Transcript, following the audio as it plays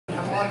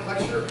Hemlock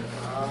Lecture.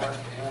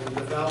 And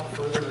without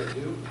further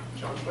ado,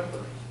 John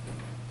Schwenkler.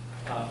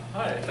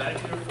 Hi,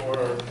 thank you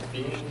for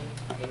being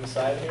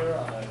inside here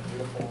on a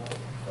beautiful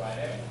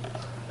Friday.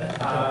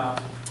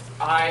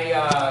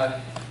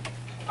 I've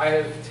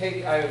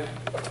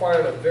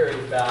acquired a very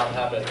bad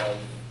habit of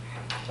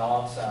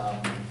not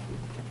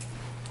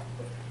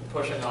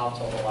pushing off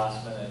till the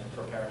last minute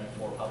preparing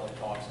for public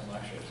talks and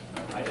lectures.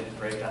 And I didn't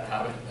break that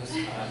habit this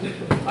time.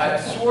 I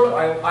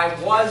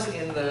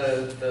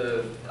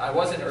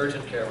was in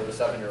urgent care with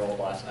a 7-year-old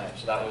last night,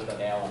 so that was the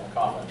nail in the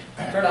coffin.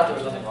 It turned out there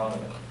was nothing wrong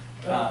with it.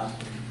 And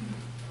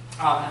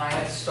I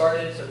had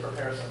started to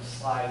prepare some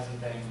slides and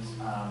things,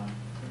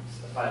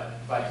 but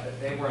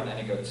they weren't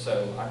any good,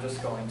 so I'm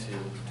just going to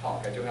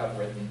talk. I do have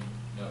written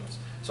notes.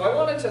 So I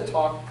wanted to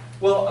talk,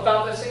 well,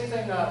 about the same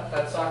thing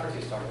that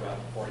Socrates talked about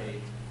before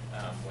he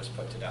was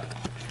put to death.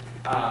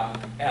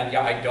 And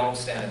yeah, I don't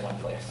stand in one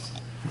place.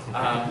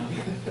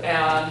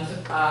 And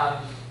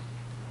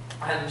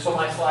so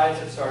my slides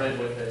had started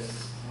with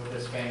this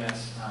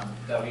famous,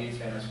 David's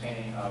famous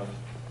painting of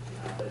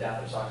the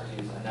death of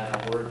Socrates, and then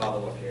a word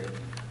bubble appeared.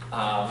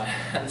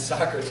 And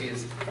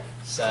Socrates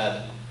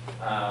said,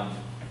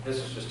 this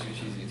is just too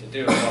cheesy to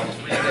do, so I'll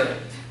just read it.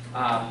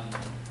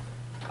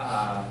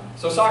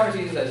 So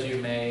Socrates, as you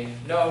may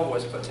know,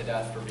 was put to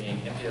death for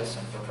being impious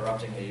and for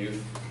corrupting the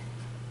youth.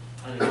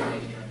 And he was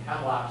made to drink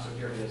hemlock, so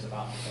here he is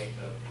about to take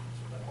the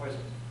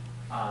poison.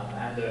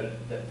 And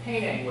the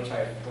painting, which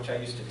I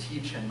used to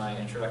teach in my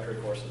introductory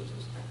courses,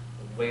 is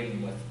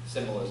laden with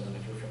symbolism.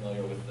 If you're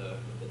familiar with the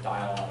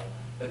dialogue,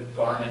 the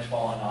garment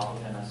falling off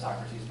of him as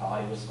Socrates'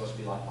 body was supposed to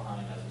be left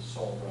behind as his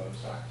soul rose,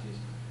 Socrates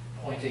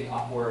pointing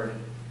upward,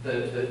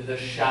 the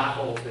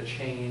shackles, the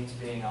chains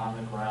being on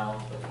the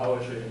ground, the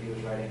poetry that he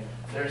was writing.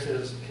 There's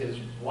his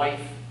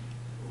wife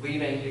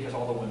leaving because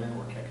all the women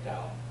were kicked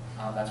out.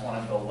 That's one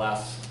of the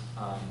less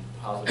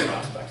positive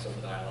aspects of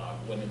the dialogue.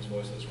 Women's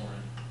voices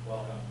weren't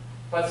welcome.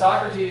 But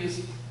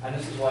Socrates, and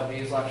this is what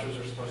these lectures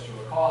are supposed to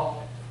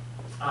recall,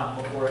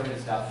 before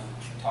his death,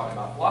 talked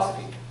about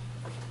philosophy.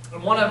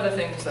 And one of the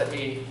things that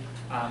he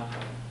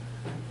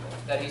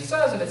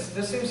says, and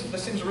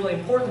this seems a really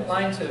important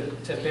line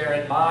to bear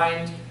in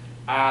mind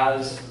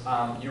as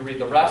you read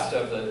the rest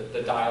of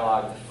the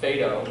dialogue, the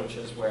Phaedo, which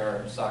is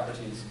where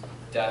Socrates'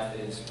 death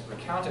is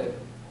recounted.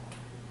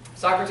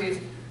 Socrates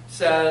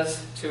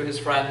says to his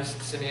friends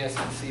Simmias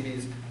and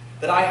Cebes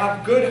that I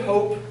have good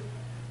hope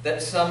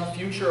that some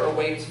future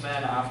awaits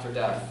men after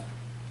death,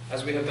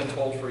 as we have been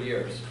told for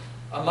years,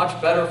 a much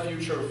better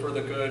future for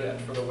the good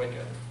and for the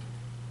wicked.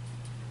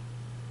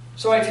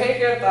 So I take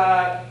it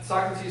that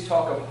Socrates'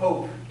 talk of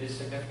hope is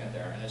significant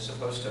there and is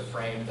supposed to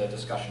frame the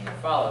discussion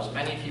that follows.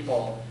 Many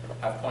people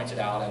have pointed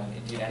out, and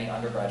indeed any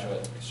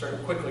undergraduate sort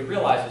of quickly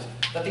realizes,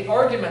 that the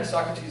arguments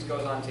Socrates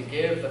goes on to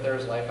give that there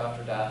is life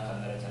after death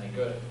and that it's any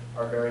good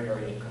are very,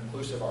 very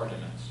inconclusive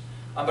arguments.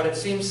 But it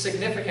seems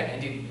significant,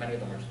 indeed many of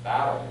them are just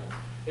bad arguments,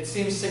 it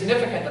seems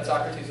significant that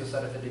Socrates has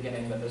said at the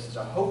beginning that this is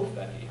a hope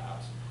that he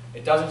has.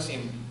 It doesn't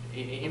seem,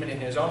 even in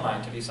his own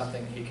mind, to be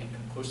something he can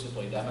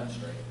conclusively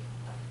demonstrate.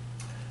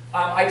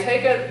 I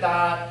take it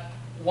that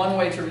one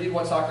way to read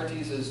what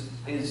Socrates is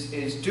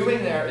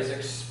doing there is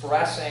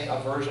expressing a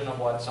version of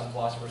what some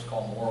philosophers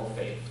call moral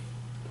faith.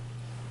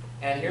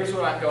 And here's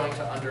what I'm going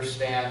to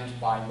understand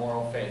by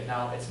moral faith.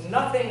 Now, it's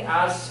nothing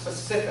as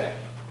specific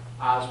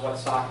as what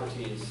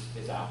Socrates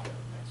is after.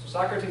 So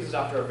Socrates is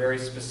after a very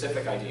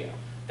specific idea,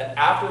 that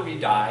after we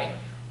die,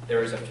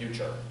 there is a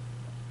future.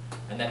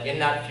 And that in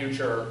that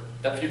future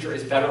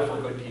is better for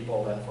good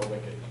people than for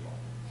wicked people.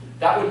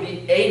 That would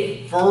be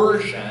a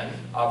version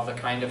of the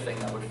kind of thing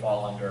that would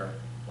fall under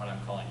what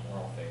I'm calling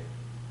moral faith.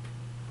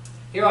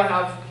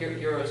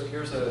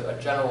 Here's a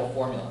general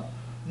formula.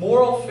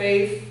 Moral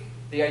faith,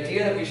 the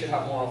idea that we should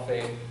have moral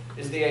faith,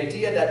 is the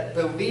idea that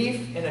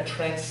belief in a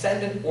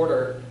transcendent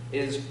order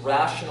is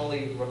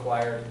rationally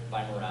required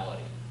by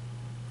morality.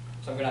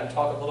 So I'm going to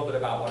talk a little bit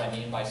about what I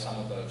mean by some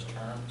of those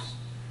terms,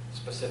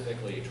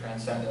 specifically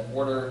transcendent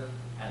order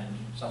and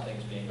some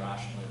things being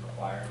rationally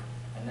required.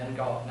 And then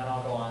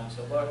I'll go on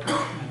to look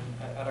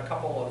at a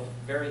couple of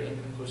very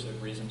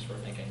inconclusive reasons for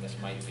thinking this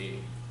might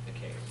be the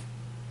case.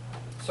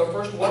 So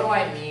first, what do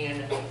I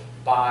mean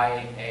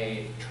by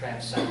a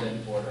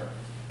transcendent order?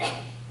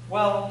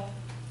 Well,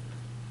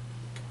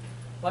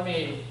 let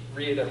me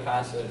read a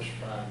passage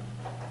from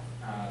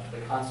The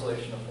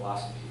Consolation of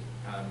Philosophy,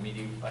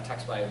 a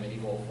text by a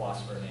medieval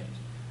philosopher named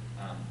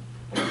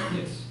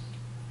Boethius.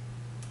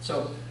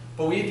 So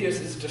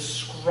Boethius is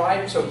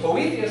described, so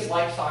Boethius,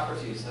 like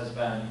Socrates, has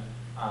been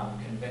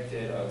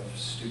convicted of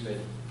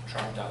stupid,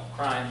 trumped up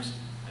crimes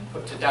and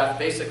put to death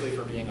basically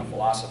for being a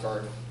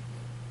philosopher.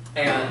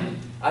 And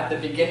at the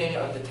beginning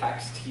of the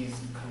text, he's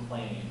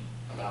complaining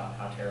about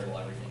how terrible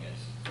everything is.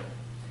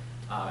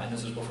 And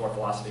this is before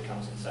philosophy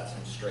comes and sets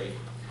him straight.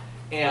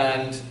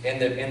 And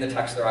in the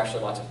text, there are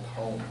actually lots of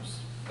poems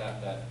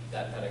that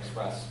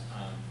express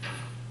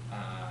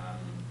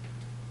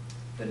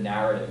the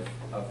narrative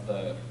of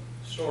the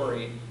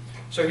story.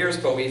 So here's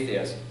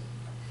Boethius.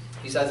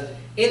 He says,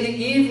 "In the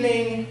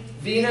evening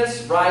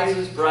Venus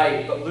rises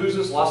bright, but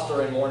loses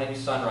luster in morning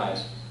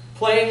sunrise,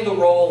 playing the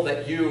role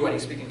that you, and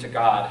he's speaking to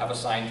God, have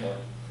assigned her.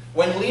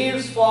 When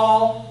leaves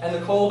fall and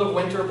the cold of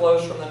winter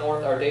blows from the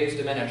north, our days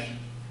diminish.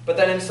 But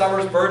then in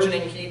summer's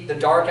burgeoning heat, the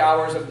dark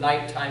hours of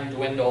nighttime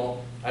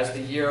dwindle as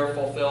the year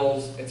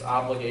fulfills its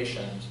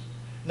obligations.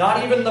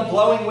 Not even the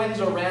blowing winds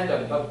are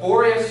random, but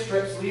Boreas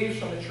strips leaves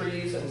from the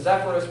trees and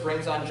Zephyrus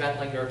brings on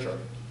gently nurture.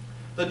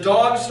 The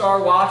dog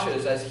star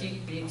watches as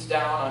heat beats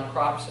down on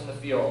crops in the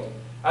field,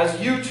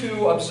 as you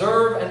two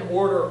observe and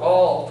order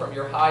all from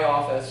your high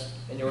office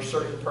and your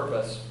certain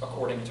purpose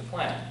according to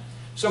plan.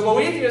 So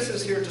Boethius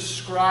is here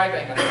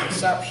describing a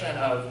conception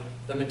of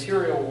the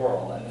material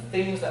world and the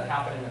things that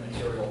happen in the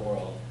material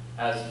world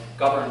as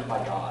governed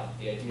by God.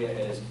 The idea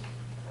is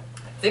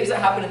things that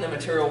happen in the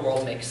material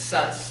world make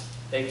sense.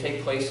 They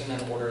take place in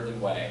an orderly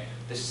way.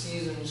 The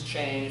seasons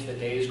change, the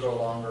days grow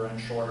longer and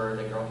shorter,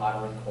 they grow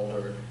hotter and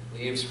colder,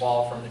 leaves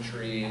fall from the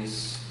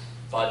trees,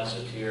 buds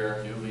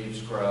appear, new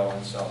leaves grow,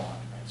 and so on.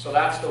 Right? So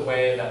that's the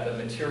way that the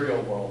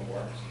material world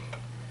works.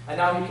 And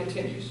now he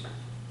continues.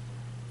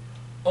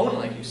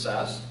 Only, he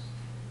says,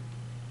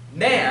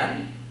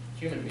 man,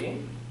 human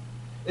being,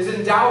 is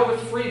endowed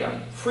with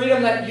freedom.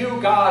 Freedom that you,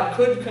 God,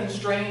 could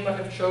constrain but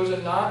have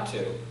chosen not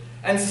to.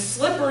 And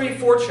slippery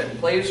fortune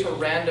plays her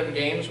random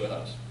games with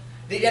us.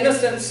 The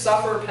innocent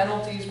suffer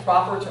penalties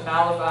proper to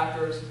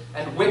malefactors,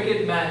 and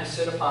wicked men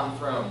sit upon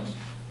thrones.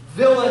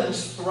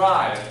 Villains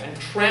thrive and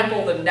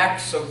trample the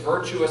necks of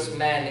virtuous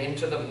men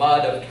into the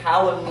mud of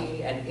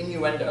calumny and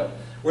innuendo,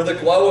 where the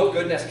glow of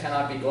goodness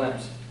cannot be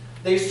glimpsed.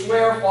 They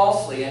swear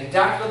falsely and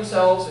deck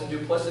themselves in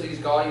duplicity's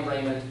gaudy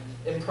raiment,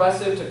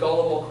 impressive to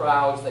gullible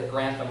crowds that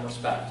grant them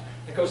respect.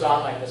 It goes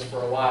on like this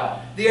for a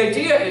while. The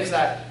idea is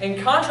that,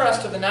 in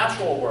contrast to the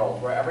natural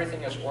world, where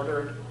everything is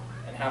ordered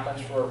and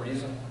happens for a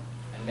reason,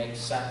 and makes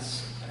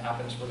sense, and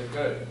happens for the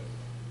good,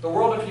 the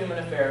world of human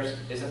affairs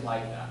isn't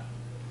like that.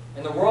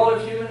 In the world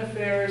of human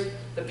affairs,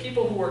 the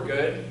people who are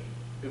good,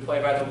 who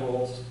play by the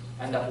rules,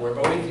 end up where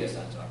Boethius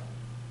ends up,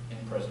 in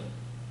prison,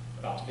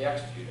 about to be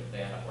executed.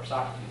 They end up where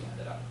Socrates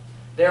ended up.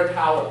 They're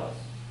powerless.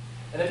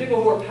 And the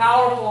people who are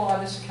powerful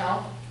on this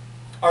account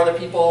are the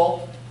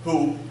people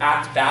who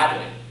act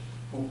badly,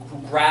 who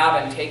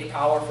grab and take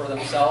power for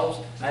themselves,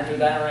 and who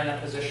then are in a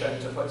position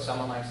to put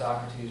someone like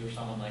Socrates or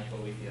someone like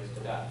Boethius to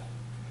death.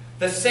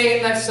 The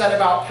same that's said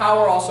about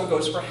power also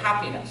goes for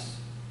happiness.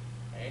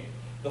 Right?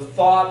 The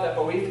thought that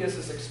Boethius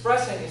is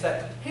expressing is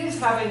that his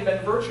having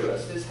been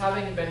virtuous, his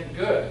having been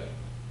good,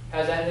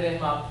 has ended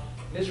him up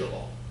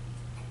miserable.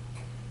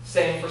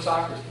 Same for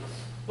Socrates.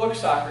 Look,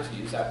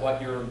 Socrates, at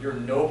what your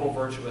noble,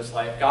 virtuous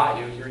life got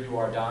you. Here you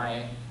are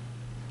dying.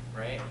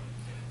 Right?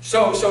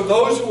 So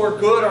those who are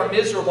good are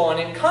miserable, and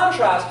in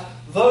contrast,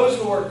 those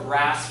who are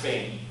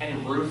grasping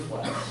and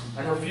ruthless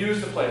and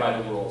refuse to play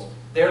by the rules,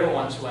 they're the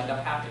ones who end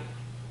up happy.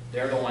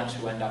 They're the ones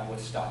who end up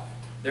with stuff.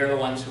 They're the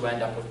ones who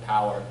end up with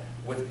power,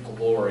 with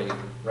glory,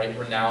 right?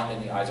 Renowned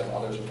in the eyes of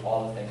others with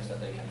all the things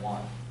that they can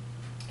want.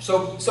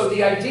 So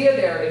the idea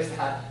there is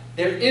that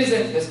there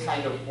isn't this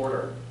kind of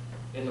order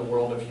in the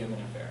world of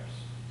human affairs.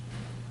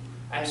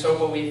 And so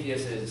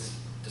Boethius is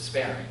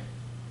despairing.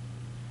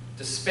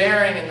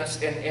 Despairing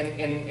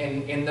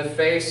in the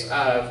face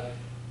of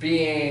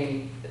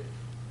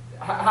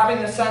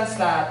having the sense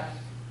that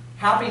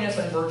happiness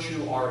and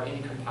virtue are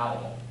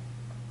incompatible.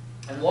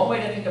 And one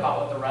way to think about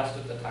what the rest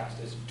of the text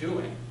is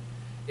doing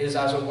is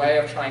as a way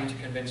of trying to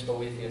convince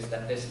Boethius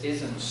that this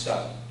isn't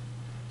so.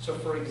 So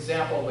for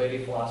example,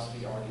 Lady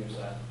Philosophy argues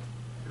that,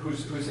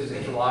 who's his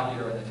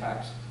interlocutor in the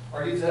text,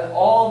 argues that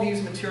all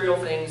these material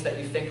things that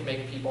you think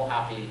make people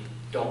happy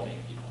don't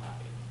make people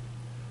happy.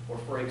 Or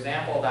for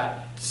example,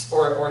 that,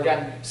 or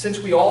again, since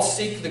we all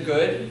seek the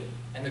good,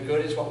 and the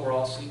good is what we're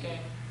all seeking,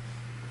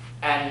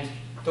 and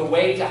the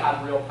way to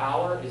have real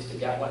power is to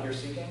get what you're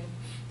seeking,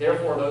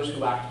 therefore those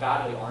who act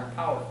badly aren't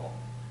powerful.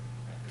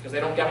 Right? Because they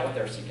don't get what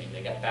they're seeking,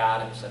 they get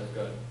bad instead of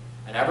good.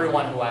 And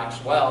everyone who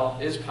acts well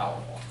is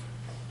powerful,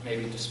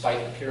 maybe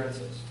despite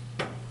appearances.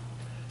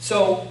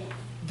 So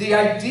the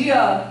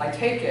idea, I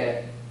take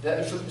it,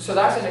 so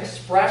that's an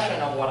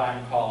expression of what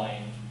I'm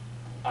calling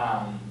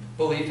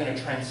belief in a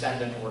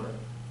transcendent order.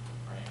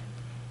 Right?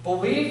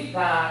 Belief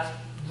that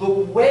the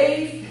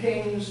way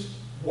things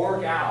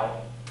work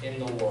out in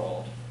the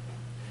world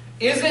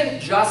isn't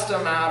just a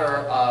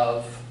matter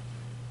of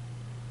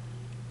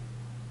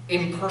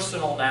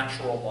impersonal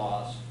natural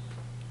laws.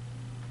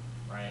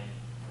 Right?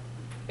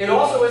 It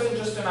also isn't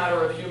just a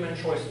matter of human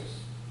choices.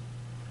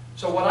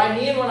 So what I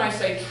mean when I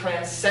say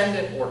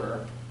transcendent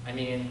order, I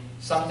mean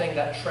something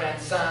that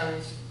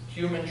transcends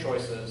human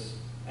choices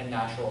and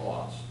natural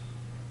laws,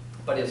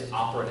 but is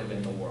operative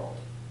in the world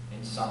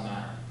in some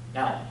manner.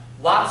 Now,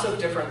 lots of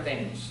different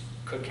things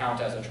could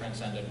count as a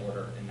transcendent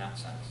order in that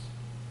sense.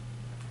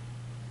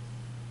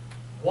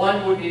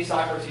 One would be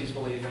Socrates'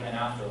 belief in an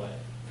afterlife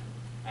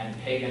and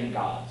pagan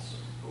gods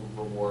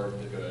who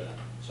reward the good and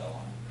so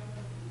on.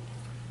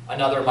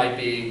 Another might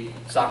be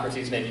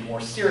Socrates' maybe more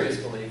serious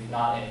belief,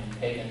 not in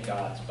pagan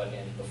gods, but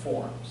in the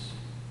forms.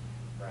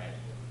 Right?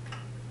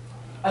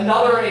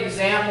 Another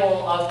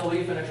example of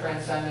belief in a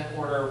transcendent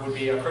order would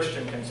be a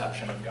Christian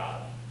conception of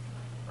God,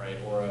 right?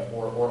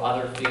 Or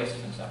other theist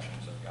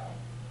conceptions of God.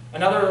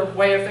 Another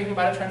way of thinking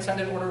about a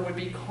transcendent order would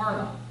be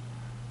karma.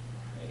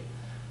 Right?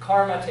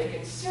 Karma,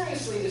 taken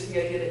seriously, is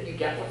the idea that you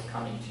get what's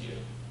coming to you,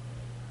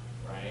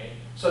 right?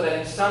 So that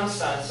in some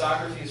sense,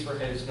 Socrates, for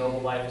his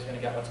noble life, is going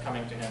to get what's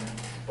coming to him.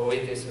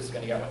 Boethius is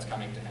going to get what's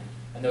coming to him.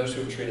 And those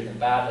who have treated him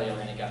badly are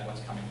going to get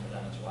what's coming to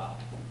them as well.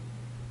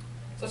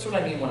 So that's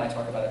what I mean when I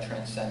talk about a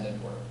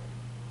transcendent order.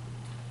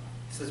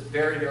 This is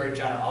very, very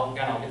general.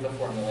 Again, I'll give the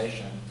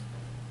formulation.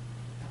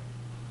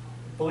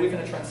 Belief in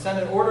a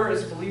transcendent order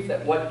is belief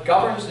that what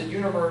governs the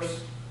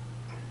universe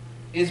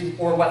is,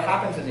 or what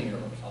happens in the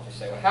universe, I'll just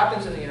say, what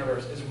happens in the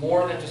universe is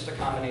more than just a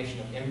combination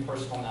of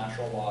impersonal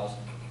natural laws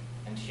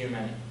and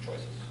human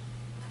choices.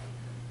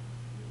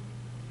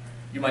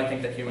 You might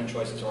think that human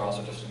choices are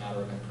also just a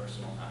matter of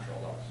impersonal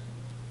natural laws.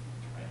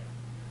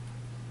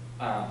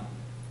 Right?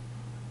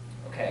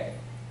 Okay.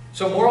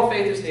 So moral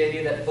faith is the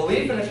idea that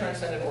belief in a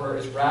transcendent order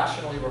is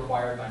rationally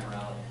required by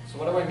morality. So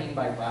what do I mean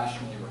by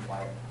rationally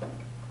required?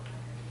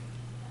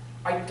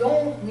 I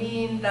don't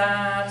mean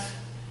that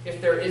if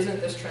there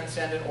isn't this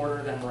transcendent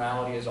order, then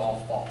morality is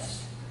all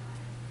false.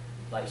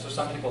 Like, so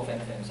some people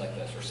think things like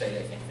this, or say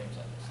they think things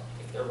like this.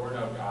 Like, if there were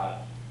no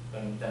God,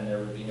 then there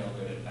would be no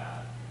good and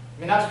bad. I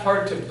mean, that's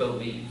hard to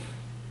believe,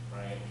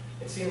 right?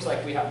 It seems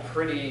like we have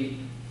pretty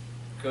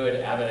good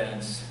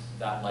evidence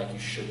that, like, you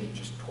shouldn't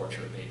just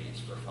torture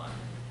babies for fun,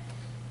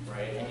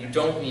 right? And you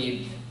don't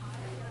need,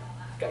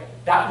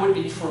 that would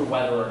be true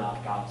whether or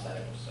not God said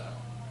it was so,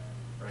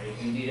 right?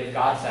 Indeed, if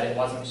God said it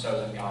wasn't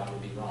so, then God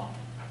would be wrong.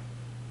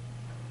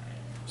 Right?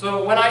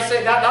 So when I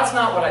say that, that's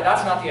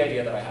not the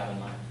idea that I have in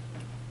mind.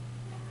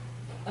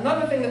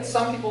 Another thing that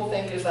some people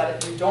think is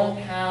that if you don't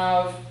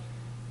have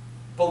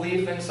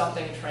belief in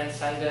something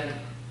transcendent,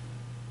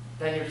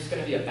 then you're just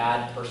going to be a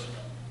bad person.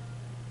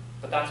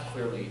 But that's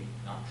clearly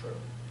not true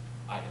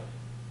either,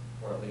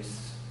 or at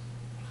least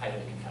highly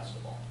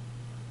contestable.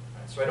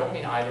 Right? So I don't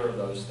mean either of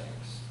those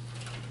things.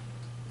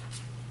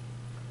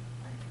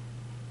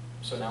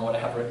 So now what I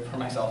have written for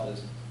myself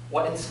is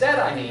what instead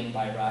I mean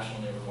by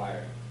rationally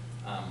required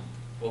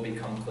will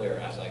become clear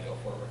as I go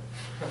forward.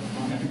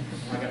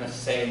 I'm not going to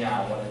say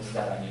now what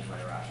instead I mean by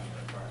rationally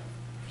required.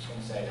 I'm just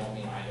going to say I don't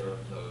mean either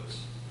of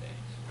those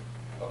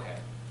things. Okay.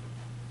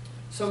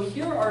 So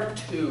here are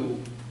two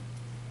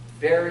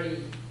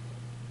very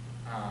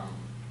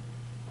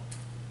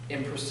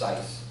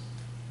imprecise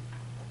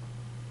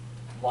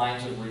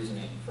lines of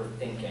reasoning for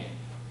thinking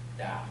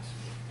that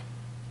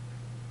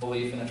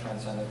belief in a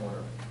transcendent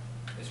order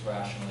is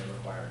rationally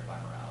required by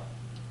morality.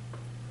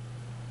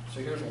 So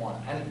here's one.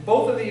 And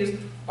both of these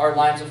are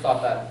lines of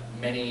thought that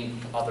many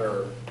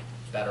other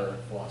better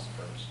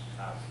philosophers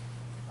have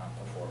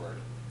put forward,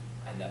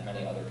 and that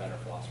many other better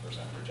philosophers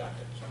have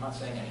rejected. So I'm not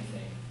saying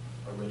anything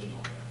original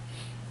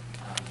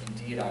here.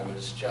 Indeed, I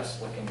was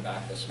just looking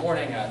back this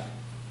morning at,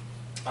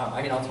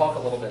 I'll talk a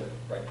little bit,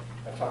 right,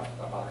 I've talked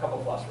about a couple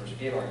of philosophers who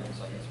gave arguments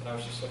like this, but I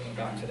was just looking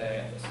back today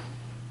at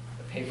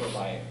the paper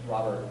by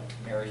Robert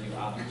Merrihew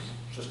Adams,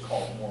 just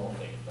called Moral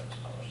Faith, that was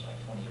published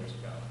like 20 years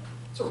ago.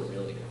 It's a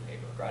really good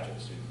paper.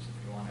 Graduate students,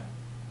 if you want to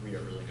read a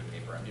really good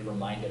paper and be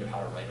reminded of how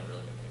to write a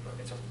really good paper,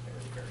 it's a very,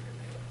 very good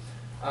paper.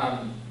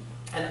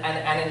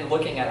 And in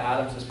looking at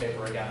Adams's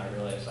paper again, I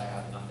realized I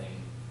have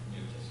nothing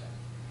new to say.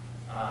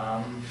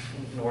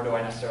 Nor do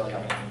I necessarily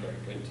have anything very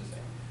good to say.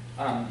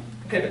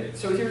 Okay,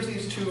 so here's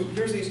these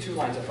two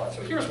lines of thought.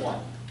 So here's one.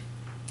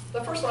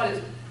 The first line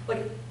is,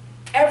 like,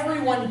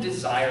 everyone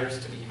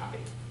desires to be happy.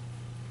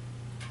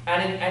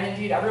 And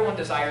indeed, everyone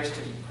desires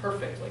to be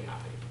perfectly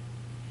happy.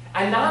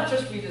 And not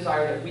just we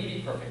desire that we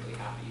be perfectly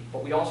happy,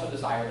 but we also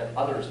desire that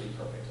others be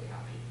perfectly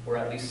happy. Or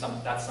at least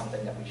that's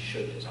something that we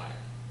should desire.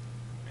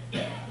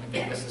 I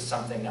think this is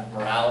something that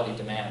morality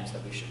demands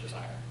that we should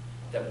desire.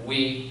 That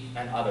we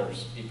and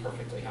others be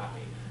perfectly happy.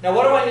 Now,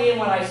 what do I mean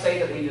when I say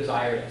that we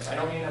desire this? I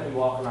don't mean that we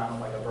walk around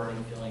with like a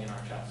burning feeling in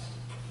our chest.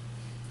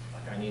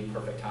 Like I need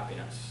perfect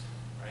happiness,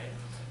 right?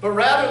 But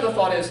rather the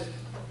thought is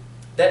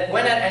that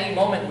when at any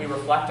moment we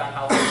reflect on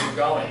how things are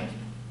going,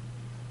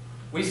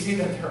 we see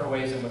that there are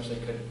ways in which they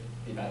could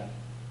be better,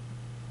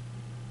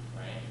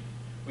 right?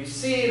 We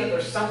see that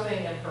there's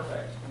something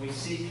imperfect, and we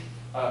seek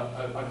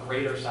a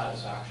greater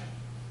satisfaction.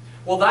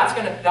 Well,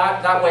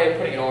 that way of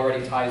putting it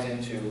already ties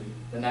into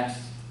the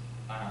next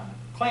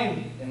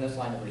claim in this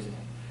line of reasoning,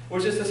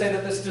 which is to say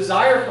that this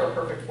desire for a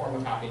perfect form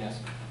of happiness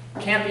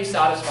can't be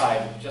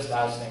satisfied just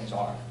as things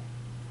are,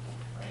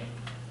 right?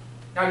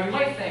 Now, you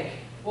might think,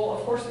 well,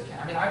 of course it can.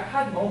 I mean, I've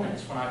had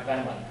moments when I've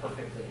been like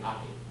perfectly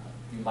happy,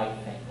 you might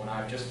think, when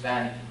I've just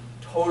been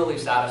totally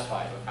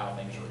satisfied with how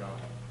things are going,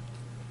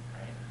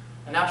 right?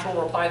 A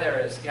natural reply there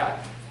is, yeah,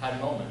 I've had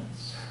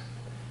moments,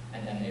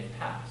 and then they've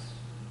passed.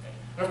 Right?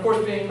 And of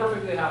course, being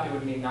perfectly happy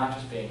would mean not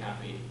just being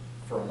happy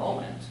for a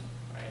moment,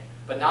 right?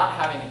 But not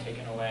having it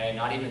taken away,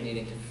 not even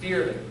needing to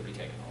fear that it would be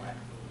taken away.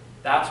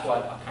 That's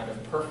what a kind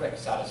of perfect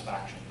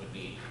satisfaction would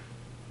be.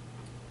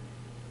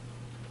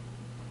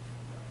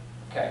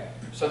 Okay,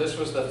 so this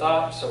was the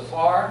thought so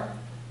far.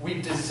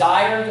 We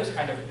desire this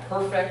kind of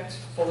perfect,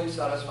 fully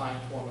satisfying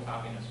form of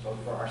happiness, both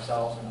for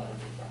ourselves and other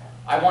people.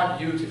 I want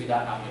you to be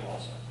that happy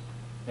also.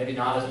 Maybe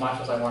not as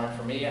much as I want it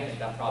for me. I think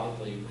that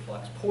probably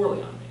reflects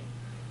poorly on me,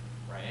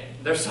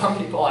 right? There's some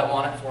people I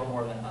want it for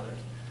more than others,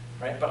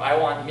 right? But I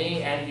want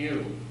me and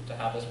you to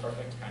have this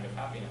perfect kind of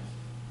happiness.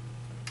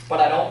 But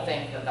I don't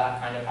think that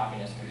that kind of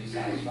happiness can be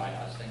satisfied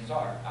as things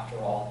are. After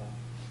all,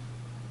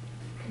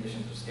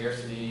 conditions of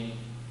scarcity,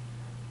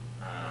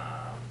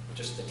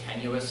 just the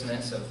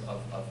tenuousness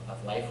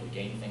of life. We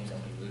gain things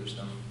and we lose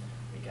them.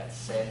 We get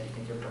sick. You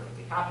think you're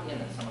perfectly happy,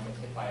 and then someone gets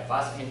hit by a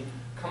bus. I mean,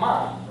 come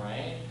on,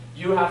 right?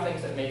 You have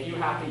things that make you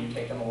happy. You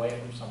take them away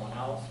from someone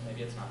else.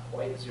 Maybe it's not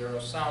quite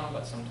zero-sum,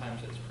 but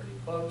sometimes it's pretty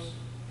close.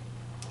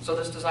 So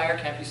this desire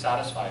can't be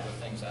satisfied with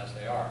things as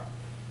they are.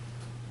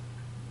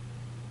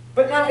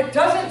 But now it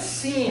doesn't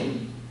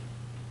seem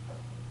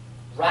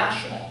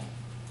rational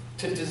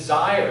to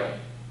desire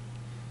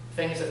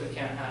things that we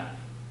can't have.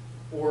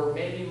 Or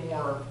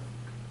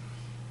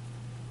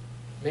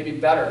maybe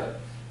better.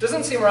 It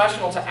doesn't seem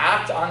rational to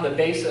act on the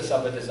basis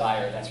of a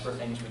desire that's for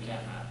things we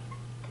can't have.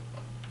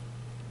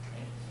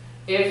 Right?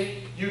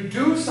 If you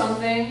do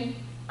something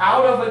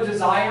out of a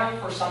desire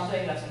for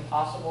something that's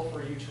impossible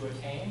for you to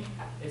attain,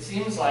 it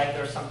seems like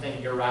there's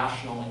something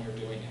irrational in your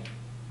doing it.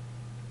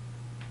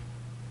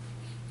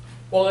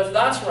 Well, if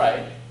that's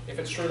right, if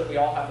it's true that we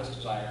all have this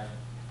desire,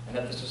 and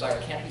that this desire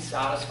can't be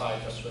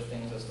satisfied just with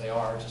things as they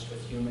are, just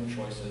with human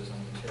choices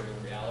and material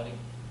reality,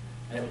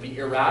 and it would be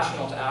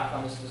irrational to act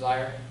on this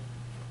desire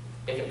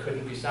if it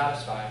couldn't be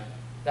satisfied,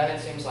 then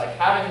it seems like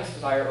having this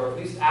desire, or at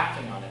least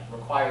acting on it,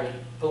 requires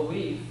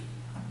belief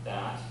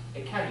that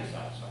it can be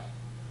satisfied,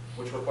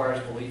 which requires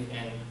belief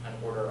in an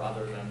order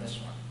other than this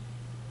one.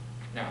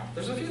 Now,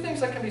 there's a few things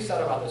that can be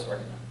said about this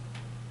argument.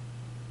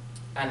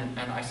 And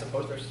I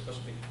suppose there's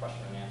supposed to be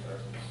question and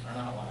answers, and I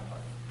don't know how long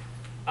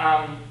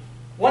I talk.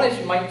 One is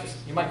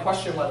you might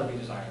question whether we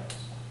desire this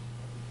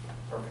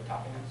perfect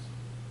happiness.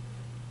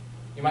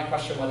 You might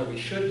question whether we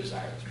should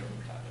desire this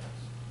perfect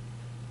happiness.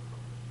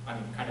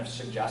 I'm kind of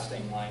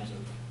suggesting lines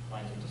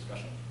of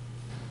discussion.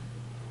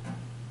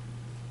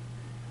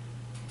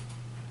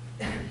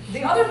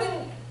 The other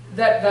thing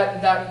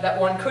that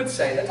one could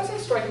say that doesn't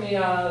strike me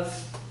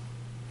as,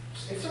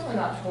 it's certainly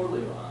not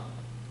totally wrong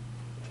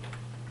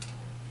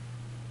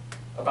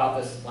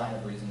about this line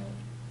of reasoning,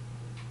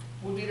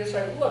 would be to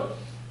say, look,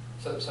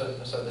 so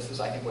this is,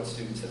 I think, what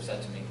students have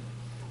said to me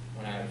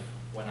when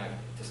I've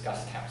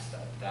discussed texts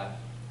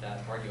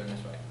that argue in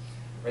this way.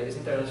 Right?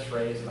 Isn't there this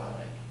phrase about,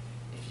 like,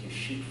 if you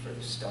shoot for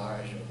the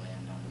stars, you'll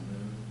land on the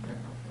moon?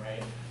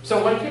 Right?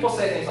 So when people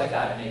say things like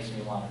that, it makes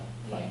me want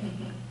to, like,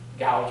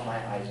 gouge my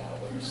eyes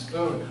out with a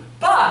spoon.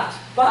 But,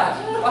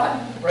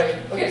 right?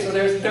 Okay, so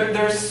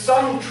there's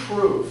some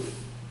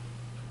truth.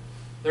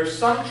 There's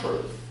some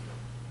truth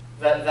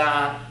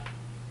that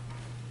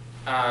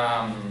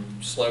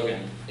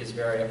slogan is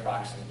very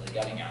approximately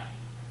getting at,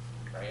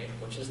 right?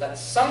 Which is that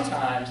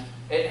sometimes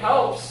it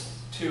helps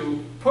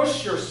to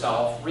push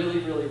yourself really,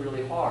 really,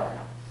 really hard,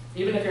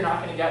 even if you're not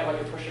going to get what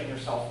you're pushing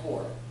yourself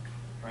for,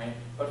 right?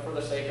 But for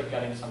the sake of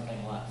getting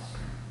something less,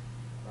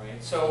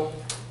 right? So,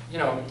 you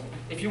know,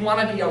 if you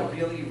want to be a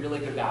really, really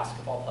good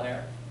basketball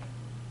player,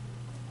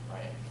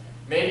 right?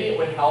 Maybe it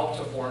would help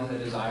to form the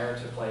desire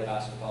to play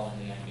basketball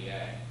in the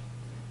NBA,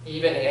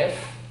 even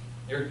if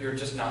you're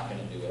just not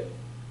going to do it.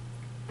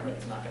 Right?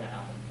 It's not going to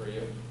happen for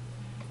you.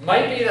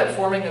 Might be that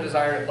forming the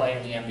desire to play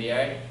in the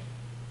NBA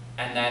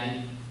and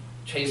then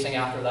chasing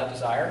after that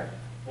desire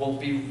will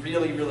be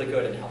really, really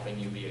good in helping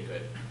you be a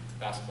good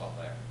basketball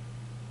player.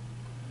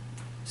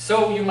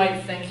 So you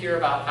might think here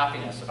about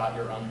happiness, about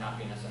your own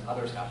happiness and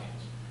others'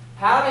 happiness.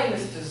 Having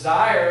this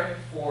desire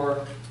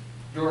for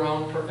your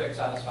own perfect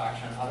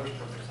satisfaction, others'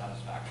 perfect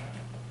satisfaction,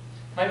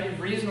 might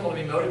be reasonable to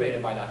be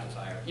motivated by that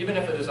desire, even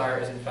if the desire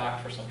is in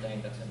fact for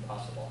something that's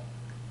impossible.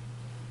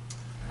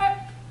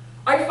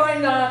 I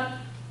find that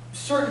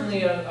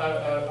certainly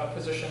a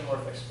position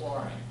worth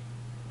exploring.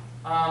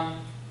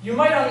 You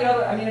might, on the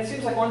other, I mean, it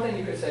seems like one thing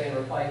you could say in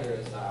reply here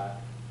is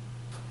that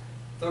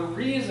the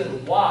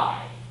reason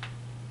why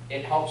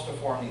it helps to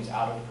form these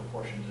out of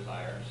proportion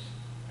desires,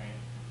 right?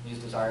 These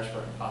desires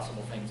for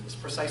impossible things, is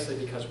precisely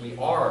because we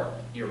are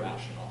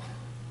irrational,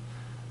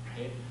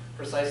 right?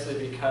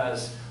 Precisely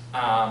because,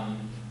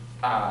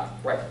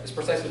 it's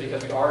precisely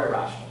because we are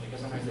irrational,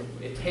 because sometimes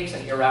it takes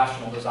an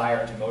irrational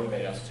desire to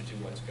motivate us to do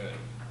what's good,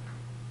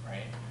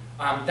 right?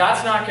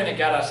 That's not going to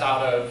get us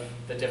out of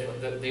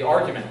the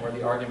argument where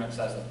the argument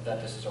says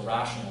that this is a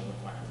rational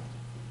requirement.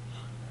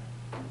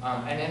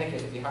 And in any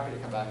case, I'd be happy to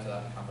come back to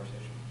that conversation.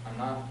 I'm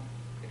not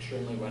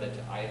extremely wedded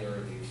to either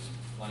of these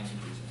lines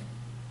of reasoning.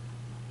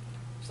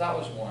 So that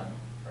was one,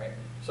 right?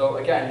 So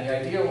again, the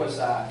idea was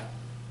that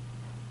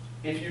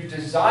if you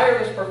desire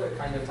this perfect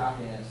kind of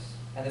happiness,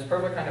 and this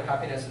perfect kind of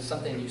happiness is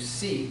something you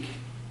seek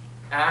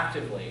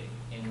actively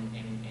in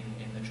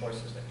the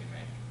choices that you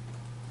make,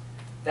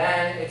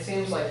 then it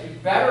seems like you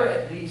better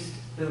at least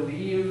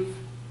believe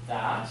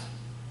that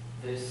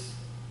this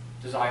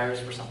desire is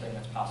for something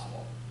that's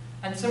possible.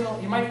 And similar,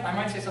 I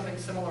might say something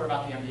similar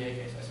about the MBA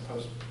case. I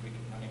suppose we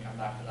can come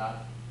back to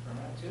that for a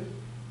minute too,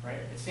 right?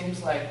 It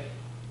seems like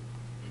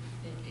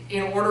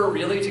in order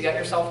really to get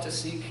yourself to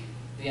seek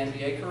the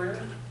MBA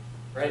career,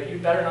 right, you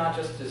better not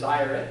just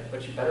desire it,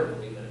 but you better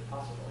believe that it's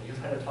possible. You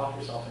better talk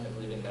yourself into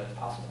believing that it's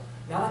possible.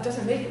 Now that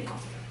doesn't make it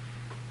possible,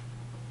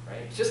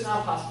 right? It's just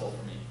not possible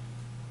for me,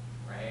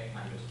 right?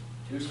 I'm just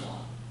too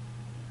small,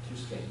 too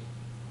skinny,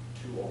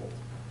 too old,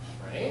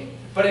 right?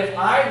 But if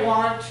I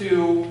want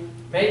to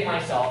make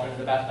myself into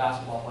the best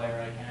basketball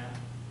player I can,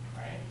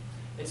 right?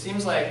 It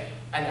seems like,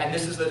 and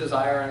this is the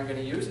desire I'm going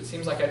to use, it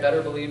seems like I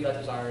better believe that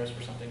desire is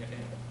for something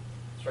attainable.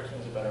 Strikes me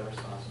as a better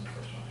response than the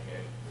first one I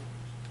gave.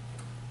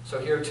 So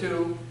here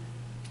too,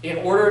 in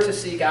order to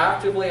seek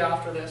actively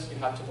after this, you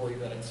have to believe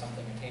that it's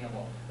something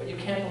attainable. But you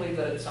can't believe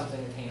that it's something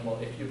attainable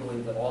if you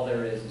believe that all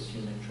there is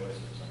human choices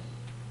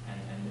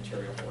and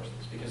material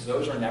forces, because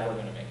those are never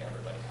going to make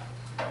everybody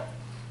happy.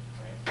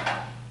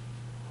 Right?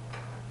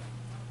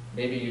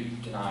 Maybe you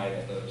deny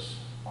that those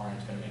aren't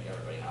going to make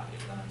everybody happy,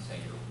 but then I'm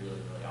saying you're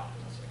really, really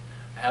optimistic.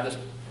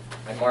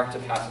 I marked a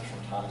passage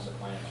from Thomas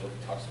Aquinas where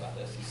he talks about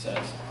this. He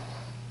says,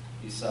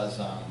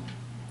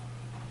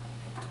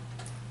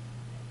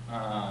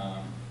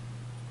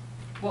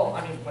 well,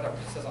 I mean, whatever.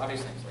 He says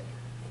obvious things like,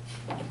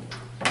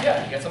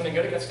 yeah, you get something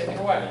good, it gets taken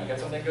away. You get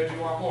something good, you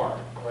want more.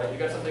 Right? You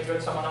get something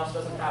good, someone else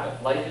doesn't have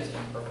it. Life is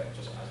imperfect,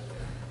 just as it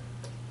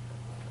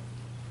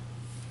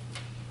is.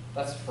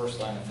 That's the first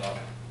line of thought.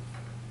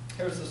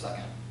 Here's the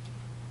second.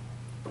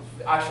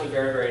 Actually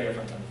very, very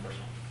different than the first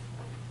one.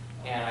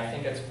 And I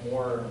think it's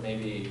more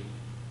maybe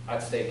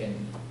at stake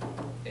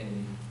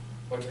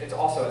which it's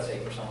also at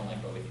stake for someone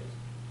like Boethius.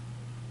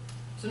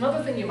 So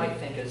another thing you might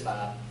think is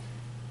that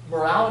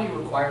morality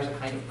requires a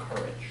kind of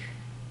courage.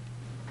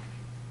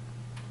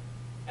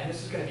 And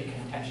this is going to be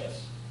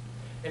contentious.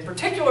 In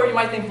particular, you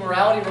might think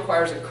morality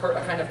requires a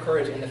kind of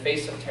courage in the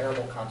face of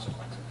terrible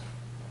consequences.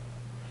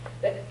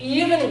 That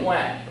even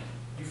when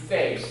you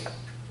face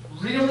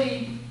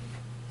really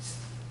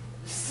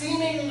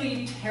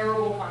seemingly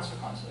terrible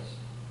consequences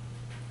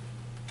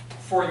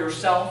for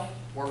yourself,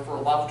 or for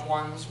loved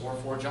ones, or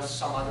for just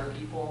some other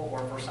people, or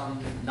for some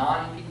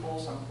non-people,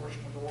 some portion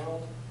of the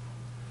world,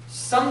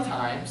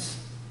 sometimes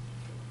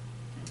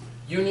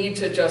you need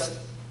to just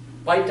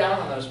bite down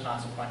on those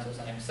consequences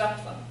and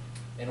accept them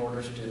in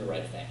order to do the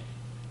right thing.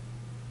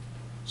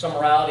 So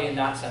morality in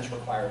that sense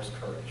requires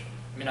courage.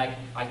 I mean,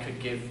 I could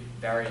give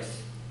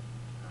various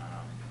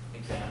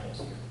examples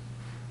here,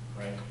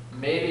 right?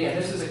 Maybe, and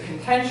this is a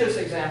contentious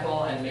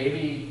example, and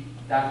maybe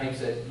that makes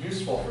it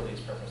useful for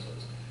these purposes.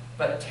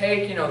 But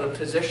take, the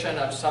position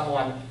of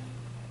someone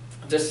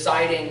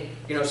deciding,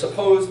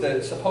 suppose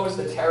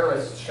the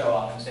terrorists show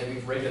up and say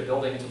we've rigged a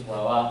building to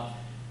blow up,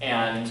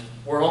 and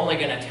we're only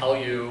going to tell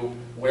you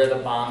where the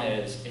bomb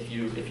is if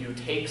you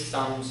take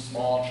some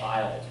small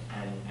child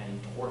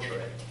and torture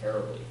it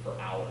terribly for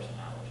hours and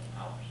hours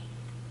and hours,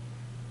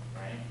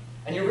 right?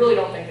 And you really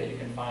don't think that you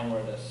can find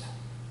where this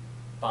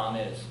bomb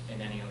is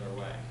in any other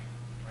way,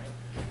 right?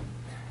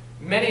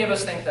 Many of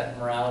us think that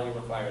morality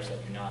requires that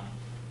you not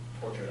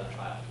torture that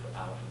child for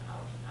hours and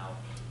hours and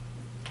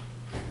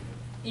hours.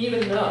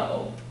 Even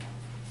though,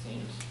 it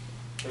seems,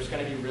 there's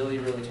going to be really,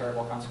 really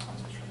terrible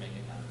consequences for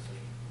making that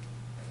decision.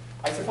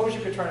 I suppose you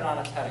could turn it on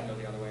its head and go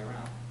the other way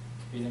around.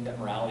 You think that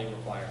morality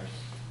requires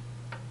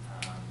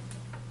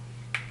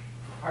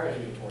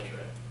you to torture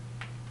it.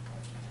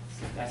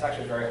 That's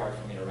actually very hard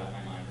for me to wrap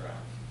my mind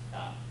around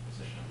that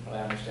position. But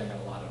I understand that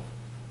a lot of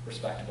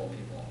respectable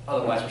people,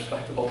 otherwise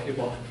respectable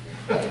people,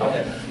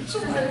 so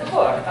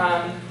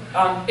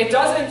look, it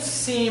doesn't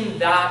seem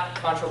that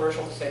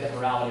controversial to say that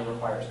morality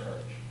requires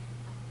courage.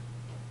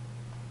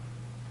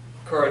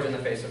 Courage in the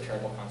face of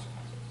terrible consequences.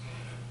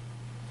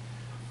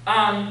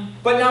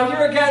 But now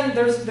here again,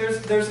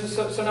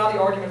 so now the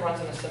argument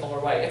runs in a similar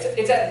way.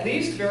 It's at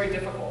least very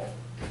difficult,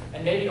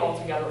 and maybe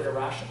altogether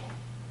irrational,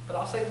 but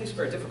I'll say at least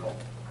very difficult,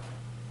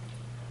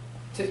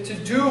 to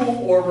do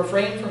or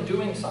refrain from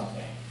doing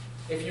something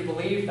if you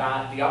believe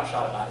that the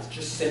upshot of that is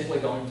just simply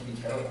going to be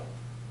terrible.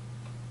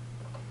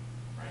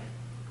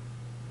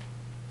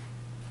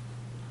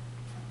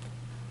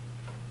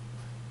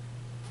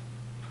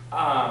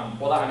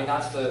 Well, I mean,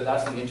 that's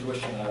the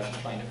intuition that I was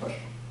just trying to push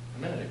a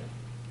minute ago.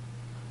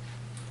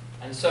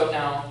 And so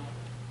now,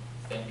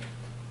 think,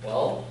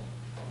 well,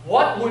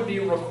 what would be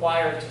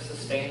required to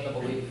sustain the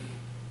belief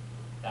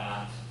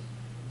that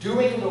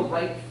doing the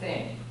right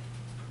thing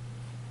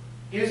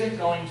isn't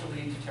going to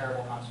lead to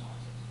terrible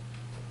consequences?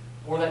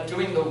 Or that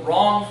doing the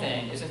wrong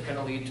thing isn't going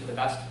to lead to the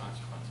best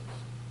consequences?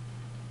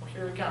 Well,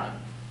 here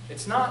again,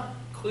 it's not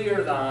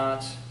clear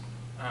that,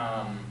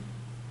 I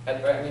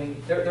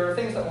mean, there are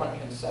things that one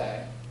can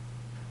say,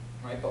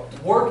 right?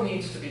 But work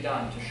needs to be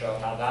done to show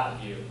how that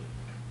view,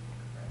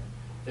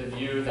 right, the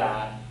view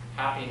that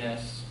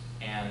happiness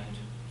and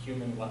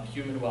human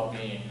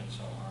well-being and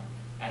so on,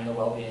 and the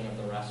well-being of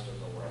the rest of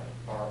the world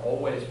are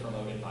always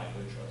promoted by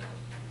good choices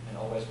and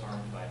always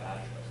harmed by bad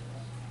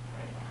choices.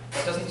 Right?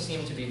 That doesn't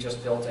seem to be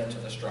just built into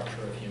the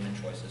structure of human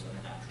choices in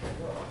the natural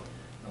world.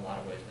 in a lot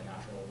of ways, the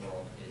natural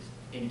world is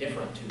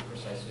indifferent to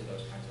precisely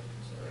those kinds of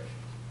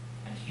considerations.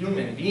 And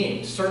human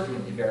beings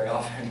certainly very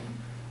often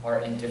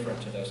are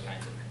indifferent to those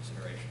kinds of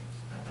considerations.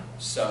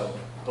 So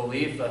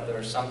believe that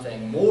there's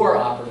something more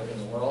operative in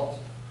the world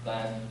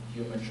than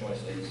human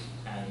choices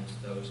and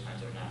those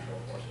kinds of natural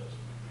forces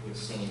would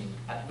seem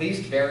at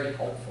least very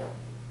hopeful.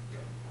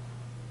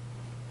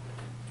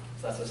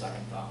 So that's the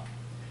second thought.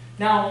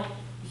 Now,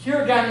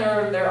 here again,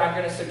 I'm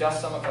going to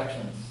suggest some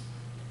objections.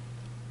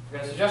 I'm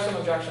going to suggest some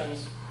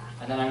objections,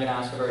 and then I'm going to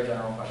ask a very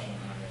general question,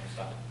 and then I'm going to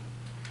stop.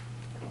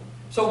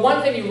 So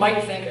one thing you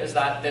might think is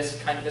that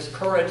this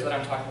courage that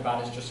I'm talking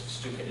about is just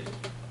stupidity,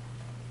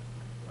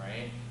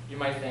 right? You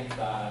might think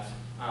that,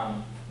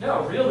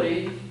 no,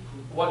 really,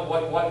 what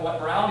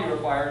morality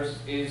requires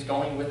is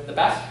going with the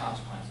best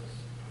consequences,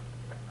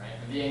 right?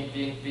 And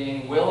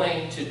being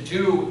willing to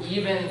do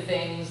even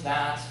things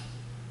that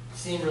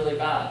seem really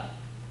bad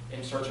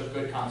in search of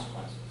good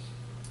consequences.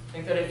 I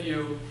think that if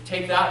you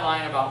take that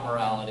line about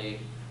morality,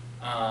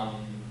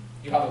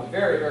 you have a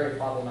very, very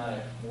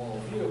problematic moral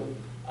view,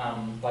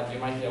 but you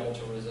might be able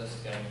to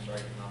resist getting this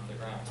argument off the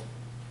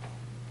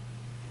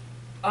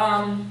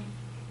ground.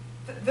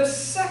 The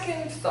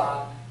second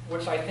thought,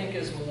 which I think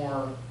is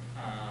more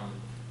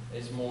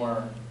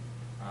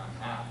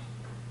apt,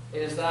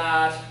 is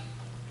that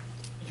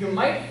you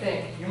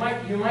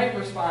might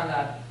respond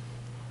that,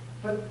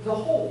 but the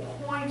whole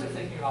point of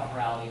thinking about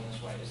morality in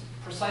this way is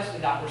precisely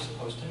that we're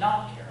supposed to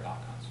not care about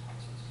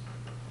consequences.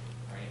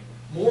 Right?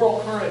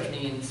 Moral courage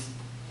means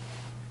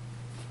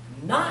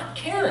not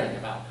caring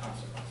about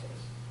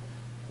consequences.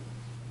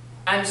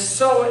 And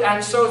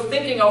so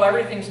thinking, oh,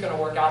 everything's going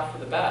to work out for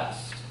the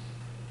best,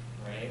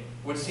 right,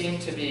 would seem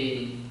to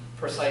be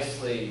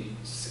precisely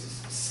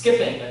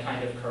skipping the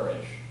kind of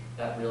courage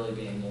that really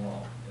being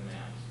moral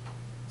demands.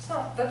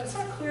 It's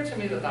not clear to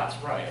me that that's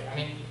right. I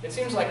mean, it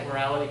seems like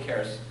morality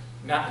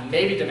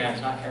maybe demands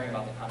not caring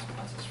about the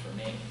consequences for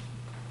me.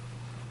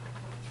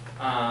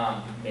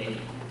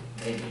 Maybe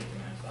it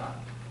demands that.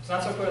 It's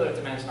not so clear that it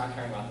demands not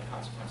caring about the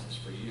consequences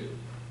for you,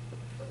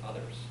 for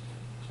others.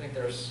 So I think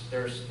there's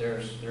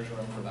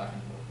room for back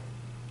and forth.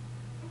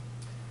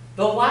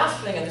 The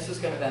last thing, and this is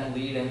going to then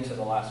lead into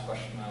the last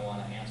question I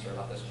want to answer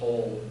about this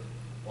whole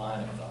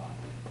line of thought,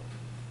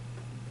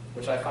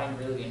 which I find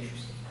really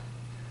interesting.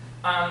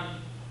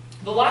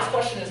 The last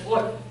question is,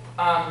 look,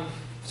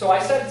 so I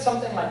said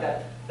something like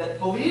that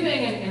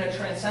believing in a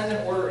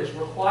transcendent order is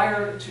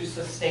required to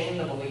sustain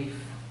the belief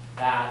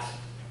that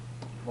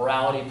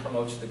morality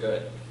promotes the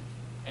good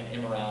and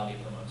immorality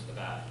promotes the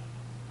bad,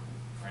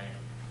 right?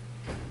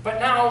 But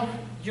now,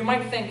 you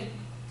might think,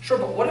 sure,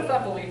 but what if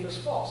that belief is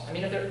false? I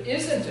mean, if there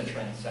isn't a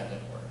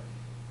transcendent order,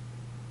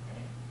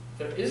 right?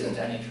 There isn't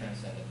any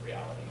transcendent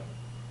reality,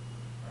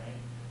 right?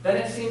 Then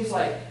it seems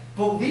like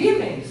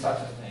believing such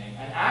a thing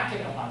and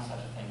acting upon such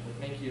a thing would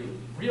make you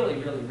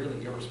really, really,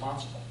 really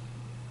irresponsible.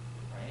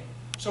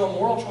 So a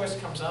moral choice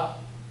comes up,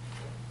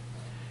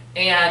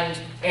 and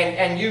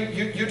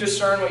you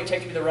discern what you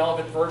take to be the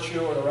relevant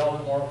virtue or the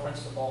relevant moral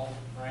principle,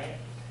 right?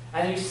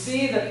 And you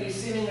see that these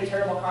seemingly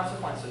terrible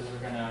consequences are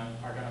gonna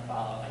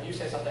follow, and you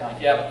say something like,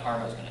 "Yeah, but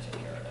karma is going to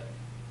take care of it,"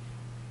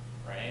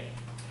 right?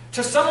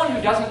 To someone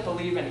who doesn't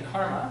believe in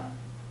karma,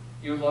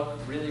 you look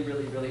really,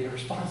 really, really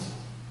irresponsible,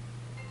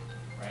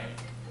 right?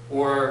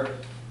 Or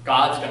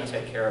God's going to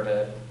take care of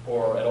it,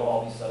 or it'll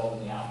all be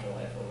settled in the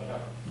afterlife, or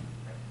whatever.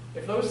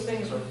 If those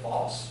things are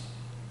false,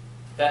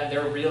 then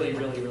they're really,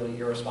 really, really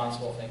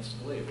irresponsible things to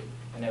believe,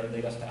 and they would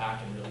lead us to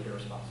act in really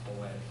irresponsible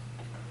ways.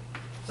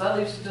 So that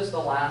leads to just the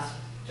last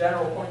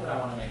general point that I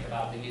want to make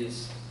about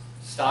these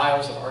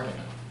styles of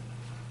argument,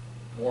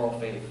 moral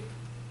faith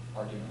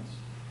arguments,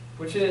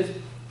 which is,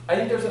 I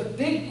think there's a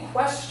big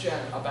question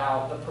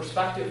about the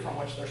perspective from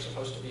which they're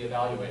supposed to be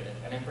evaluated,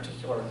 and in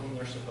particular, whom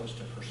they're supposed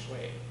to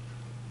persuade,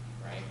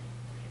 right?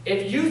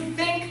 If you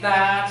think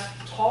that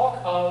talk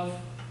of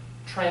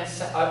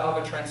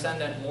a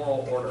transcendent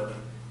moral order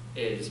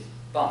is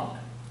bunk,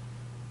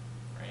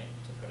 right,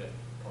 to put it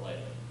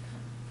politely,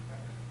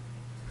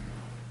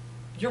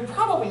 you're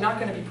probably not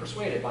going to be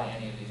persuaded by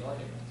any of these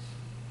arguments.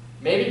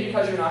 Maybe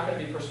because you're not going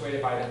to be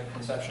persuaded by the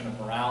conception of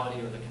morality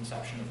or the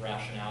conception of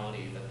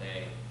rationality that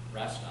they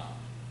rest on,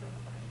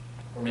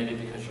 or maybe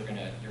because you're going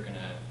to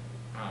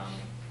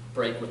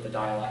break with the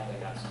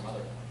dialectic at some other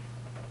point.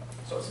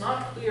 So it's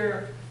not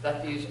clear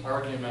that these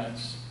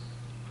arguments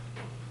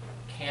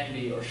can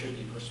be or should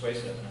be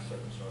persuasive in a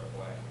certain sort of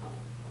way.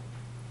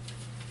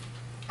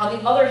 On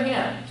the other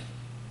hand,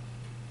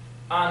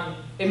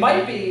 it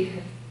might be,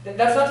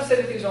 that's not to say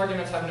that these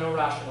arguments have no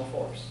rational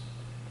force.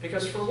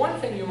 Because for one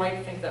thing, you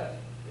might think that,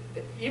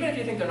 even if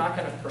you think they're not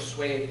going to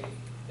persuade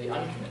the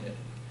uncommitted,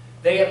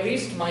 they at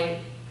least might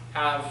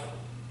have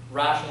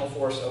rational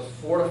force of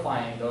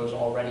fortifying those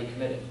already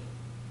committed.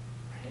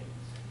 Right?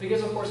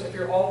 Because of course, if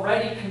you're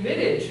already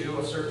committed to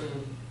a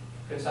certain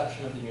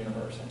conception of the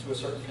universe and to a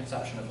certain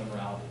conception of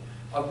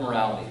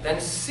morality, then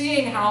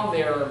seeing how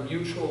they're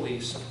mutually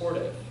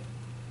supportive,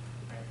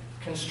 right,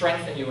 can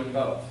strengthen you in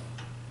both.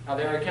 Now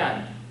there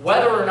again,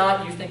 whether or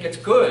not you think it's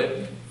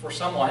good for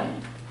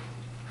someone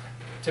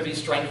to be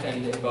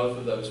strengthened in both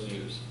of those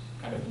views,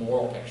 kind of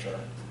moral picture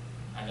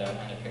and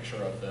a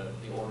picture of the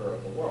order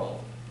of the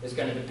world, is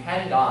going to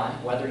depend on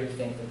whether you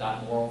think that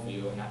that moral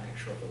view and that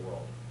picture of the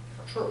world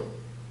are true.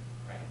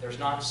 Right? There's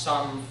not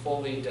some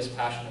fully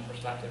dispassionate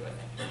perspective, I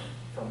think,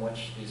 from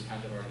which these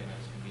kinds of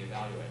arguments can be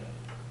evaluated.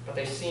 But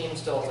they seem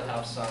still to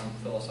have some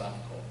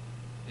philosophical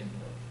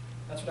input.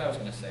 That's what I was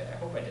going to say. I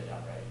hope I did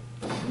that right.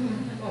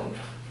 Oh,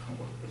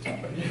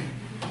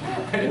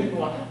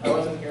 I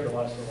wasn't here to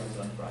watch the ones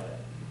on Friday.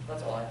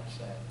 That's all I have to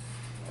say.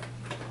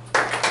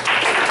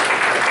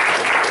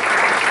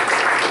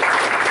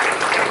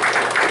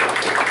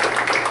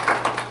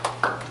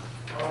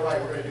 All right,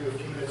 we're going to do a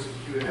few minutes of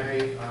Q&A.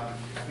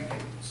 If we can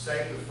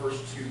save the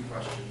first two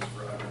questions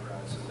for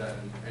undergrads, and then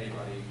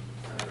anybody,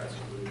 undergrads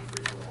including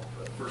free for all.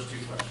 But the first two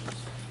questions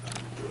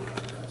for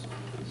undergrads,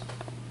 please.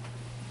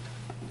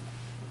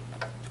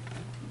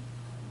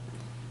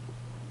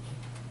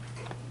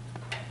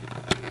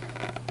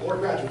 Or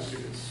graduate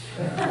students.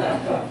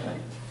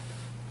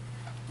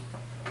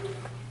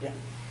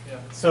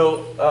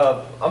 So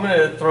I'm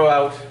going to throw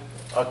out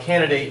a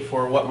candidate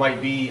for what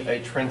might be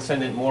a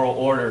transcendent moral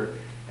order,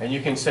 and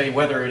you can say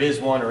whether it is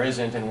one or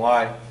isn't and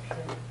why.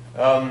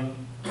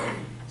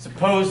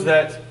 Suppose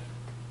that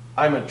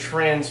I'm a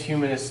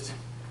transhumanist,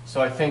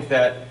 so I think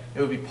that it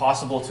would be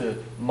possible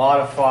to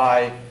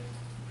modify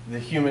the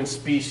human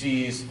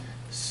species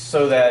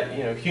so that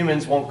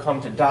humans won't come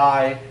to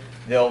die.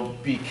 They'll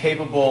be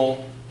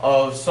capable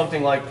of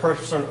something like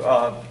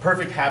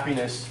perfect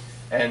happiness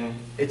and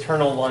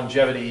eternal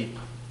longevity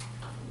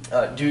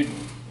due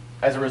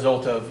as a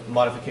result of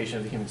modification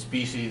of the human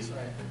species.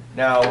 Right.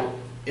 Now,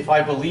 if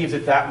I believe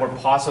that that were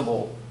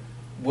possible,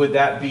 would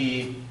that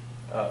be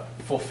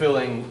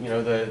fulfilling,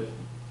 the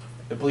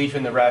belief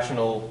in the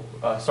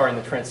in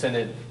the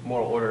transcendent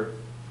moral order,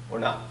 or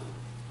not?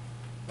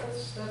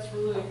 That's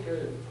really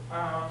good.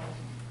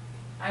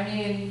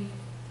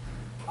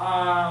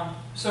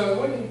 So it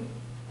wouldn't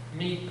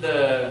meet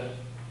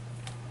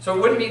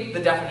the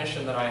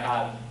definition that I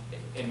had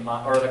in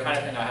my, or the kind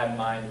of thing I had in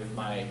mind with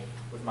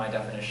my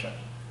definition.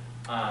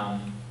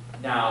 Now,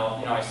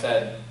 I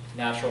said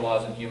natural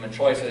laws and human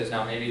choices.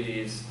 Now, maybe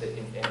in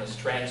this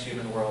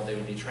transhuman world, they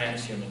would be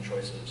transhuman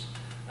choices.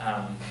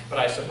 But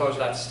I suppose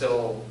that's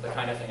still the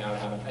kind of thing I would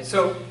have in mind.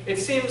 So it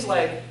seems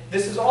like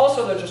this is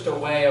also just a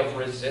way of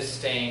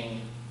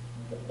resisting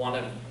one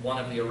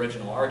of the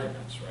original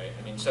arguments, right?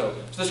 So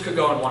this could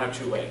go in one of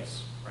two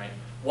ways, right?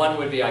 One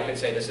would be I could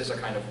say this is a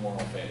kind of moral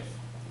faith.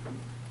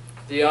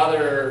 The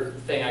other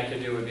thing I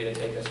could do would be to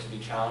take this to be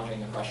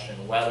challenging the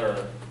question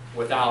whether,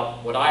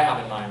 without what I have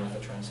in mind with a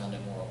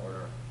transcendent moral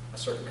order, a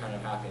certain kind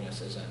of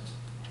happiness isn't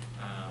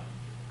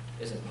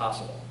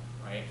possible,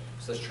 right?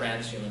 So this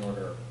transhuman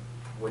order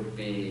would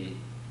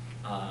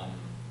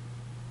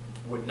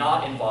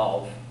not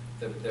involve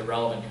the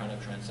relevant kind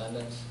of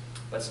transcendence,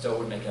 but still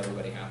would make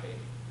everybody happy.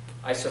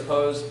 I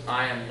suppose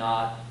I am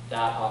not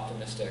that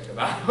optimistic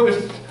about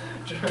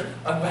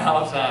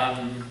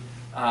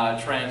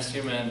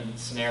transhuman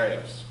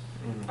scenarios.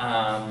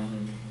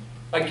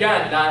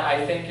 Again, that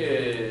I think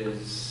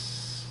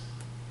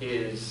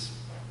is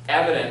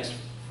evident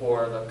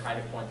for the kind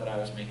of point that I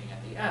was making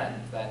at the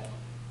end, that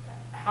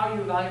how you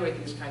evaluate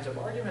these kinds of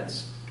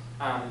arguments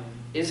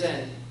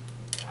isn't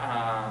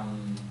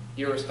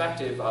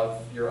irrespective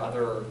of your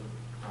other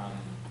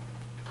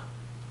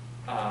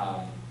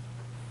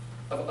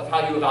of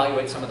how you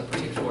evaluate some of the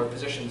particular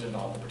positions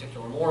involved, the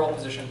particular moral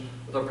position,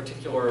 or the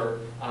particular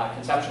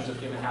conceptions of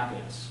human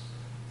happiness,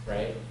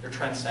 right? Your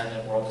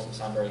transcendent world doesn't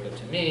sound very good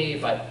to me,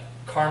 but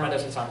karma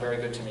doesn't sound very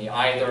good to me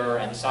either,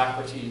 and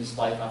Socrates'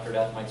 life after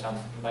death might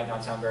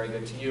not sound very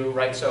good to you,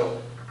 right?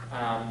 So,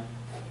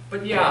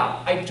 but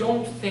yeah, I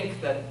don't think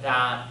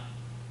that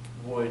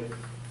would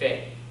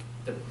fit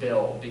the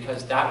bill,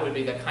 because that would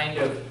be the kind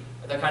of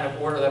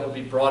order that would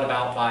be brought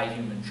about by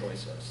human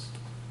choices,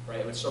 right?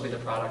 It would still be the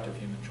product of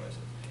human choices.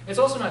 It's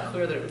also not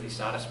clear that it would be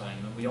satisfying.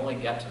 I mean, we only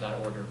get to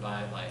that order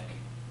by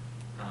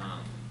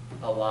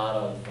a lot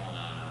of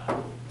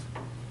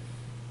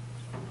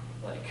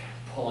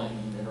pulling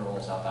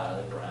minerals up out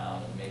of the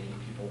ground and making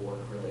people work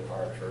really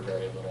hard for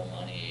very little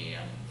money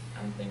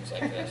and things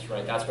like this,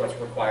 right? That's what's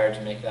required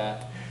to make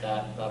that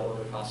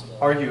order possible.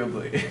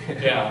 Arguably.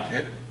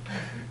 Yeah.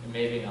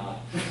 Maybe not.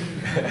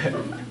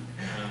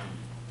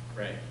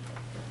 Right.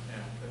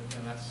 Yeah,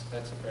 and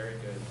that's a very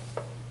good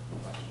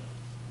question.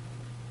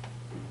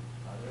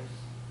 Others?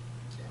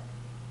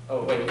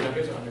 Oh wait, no,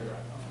 here's an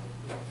undergrad.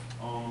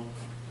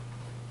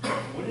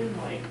 Wouldn't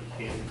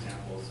case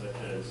examples such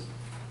as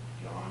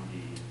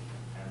Gandhi,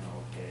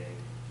 MLK,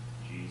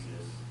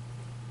 Jesus,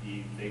 be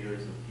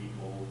figures of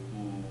people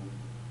who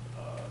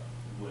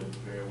would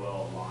very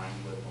well align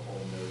with the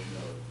whole notion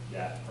of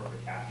that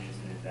perfect happiness,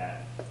 and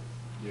that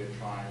they're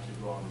trying to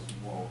go on this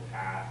moral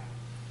path,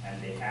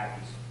 and they have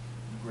this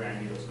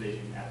grandiose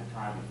vision at the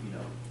time of,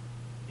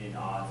 in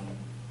odds and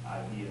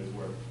ideas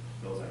where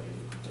those ideas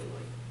are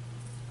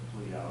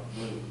completely out of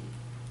blue.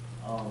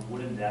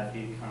 Wouldn't that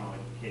be kind of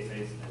case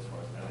as far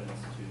as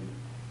evidence to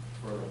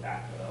further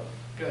back that up?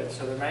 Good.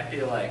 So there might be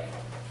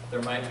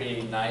there might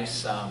be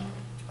nice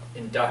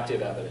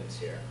inductive evidence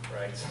here,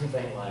 right?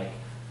 Something like,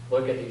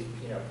 look at these,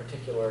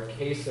 particular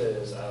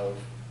cases of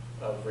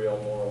real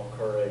moral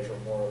courage or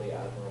morally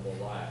admirable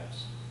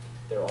lives.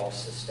 They're all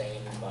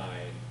sustained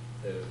by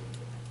a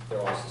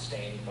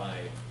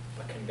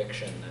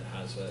conviction that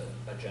has a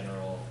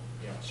general,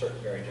 certain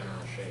very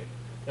general shape.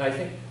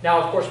 Now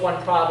of course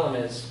one problem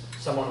is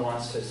someone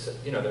wants to,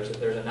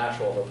 there's a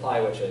natural reply,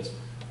 which is,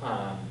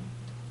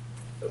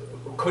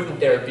 couldn't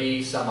there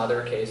be some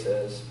other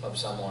cases of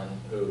someone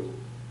who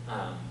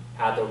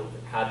had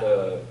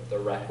the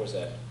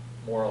requisite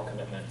moral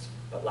commitments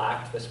but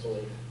lacked this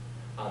belief?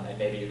 And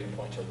maybe you can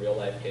point to real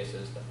life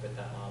cases that fit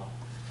that model.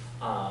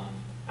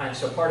 And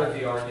so part of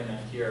the argument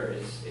here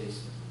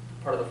is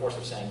part of the force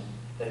of saying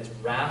that it's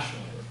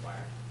rationally required.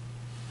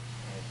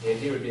 Right? The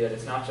idea would be that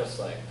it's not just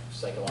like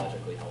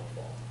psychologically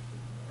helpful,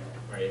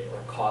 right,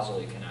 or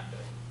causally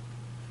connected,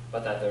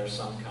 but that there's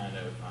some kind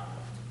of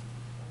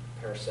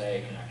per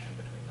se connection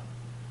between them,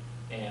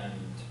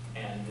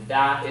 and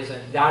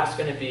that's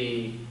going to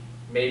be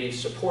maybe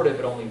supported,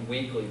 but only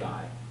weakly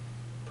by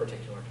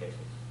particular cases.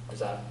 Does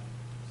that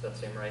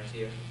seem right to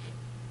you?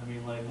 I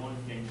mean, like, one of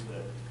the things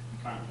that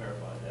kind of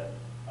clarified that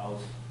I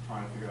was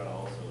trying to figure out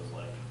also is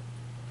like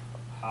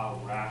how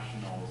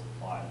rational is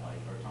applied.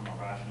 Like, are we talking about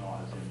rational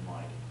as in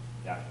like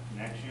that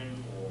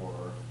connection,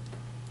 or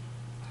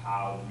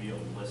how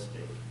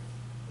realistic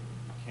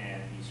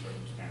can these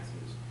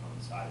circumstances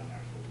coincide in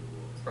actual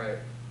world? Right.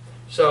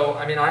 So,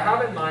 I mean, I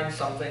have in mind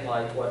something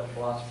like what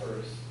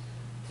philosophers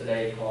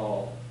today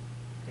call,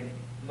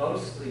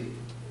 mostly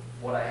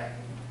what I'm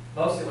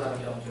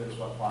dealing to is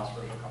what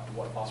philosophers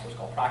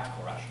call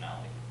practical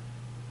rationality.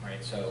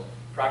 Right. So,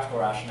 practical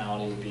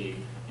rationality would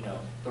be,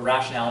 the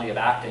rationality of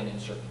acting in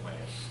certain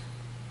ways,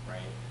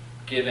 right?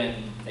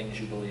 Given things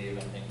you believe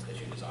and things that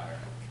you desire,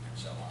 and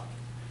so on.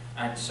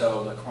 And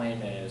so the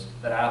claim is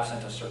that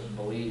absent a certain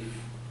belief,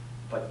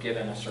 but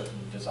given a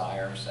certain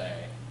desire,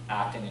 say,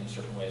 acting in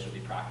certain ways would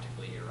be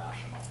practically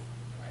irrational.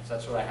 Right? So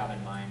that's what I have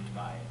in mind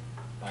by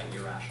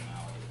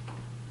irrationality.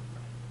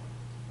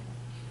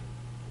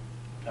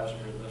 Those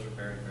are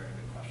very, very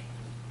good questions.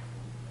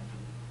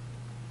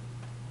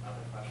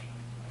 Other questions?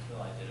 I feel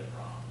I did it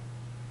wrong.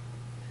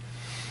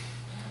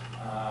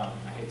 I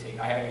hate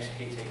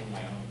taking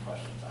my own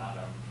questions,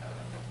 Adam.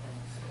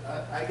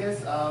 I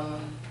guess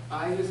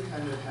I just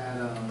kind of had,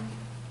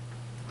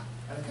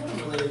 I kind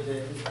of related to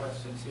his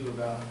question too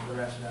about the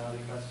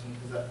rationality question,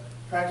 because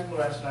practical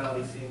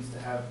rationality seems to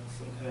have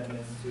some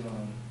commitments to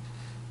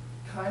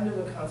kind of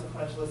a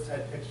consequentialist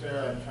type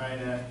picture. I'm trying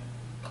to,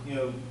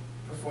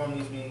 perform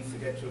these means to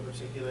get to a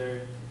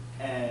particular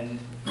end,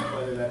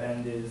 whether that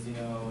end is,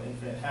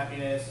 infinite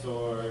happiness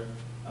or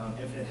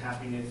infinite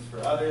happiness for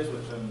others,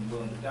 which I'm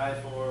willing to die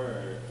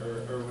for,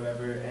 or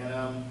whatever.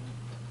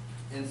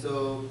 And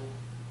so,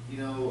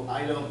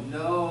 I don't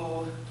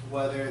know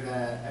whether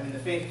that, the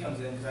faith comes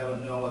in because I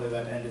don't know whether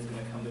that end is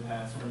going to come to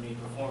pass for me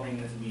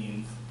performing this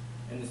means,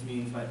 and this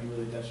means might be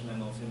really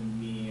detrimental to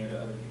me or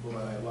to other people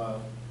that I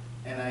love.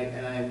 And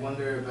I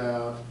wonder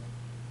about,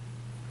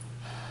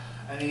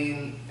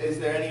 is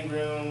there any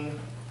room,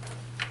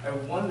 I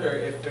wonder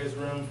if there's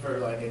room for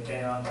like a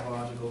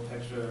deontological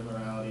picture of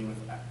morality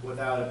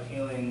without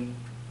appealing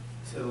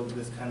to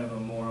this kind of a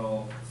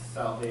moral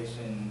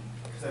salvation,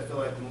 because I feel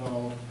like the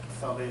moral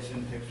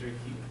salvation picture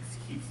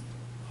keeps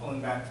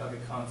pulling back to like a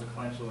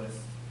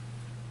consequentialist,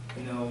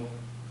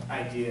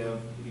 idea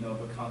of,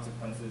 the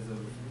consequences of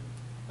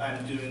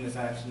I'm doing this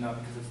action not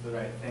because it's the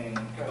right thing,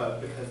 but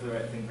because the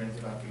right thing brings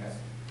about peace.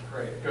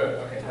 Great, good.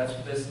 Okay,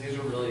 these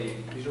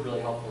are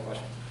really helpful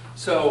questions.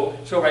 So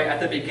right at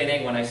the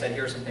beginning, when I said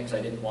here are some things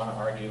I didn't want to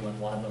argue, and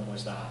one of them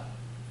was that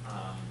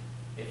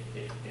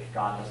if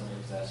God doesn't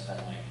exist, then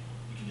like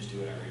you can just do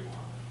whatever you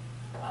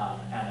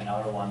want. And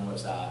another one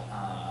was that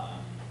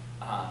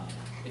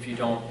if you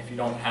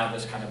don't have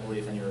this kind of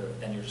belief, then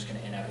you're just going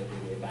to inevitably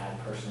be a bad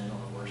person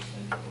or worse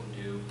than people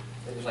who do.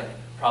 There's like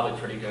probably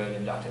pretty good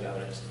inductive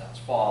evidence that that's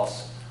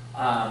false.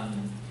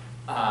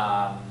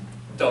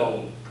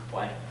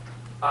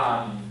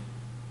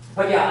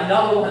 But yeah,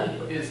 another one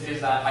is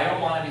that I don't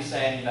want to be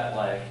saying that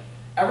like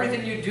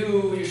everything you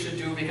do you should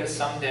do because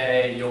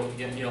someday you'll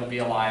be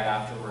alive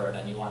afterward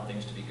and you want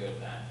things to be good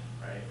then,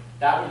 right?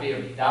 That would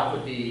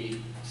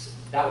be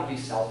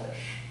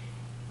selfish,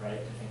 right?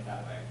 To think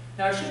that way.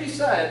 Now it should be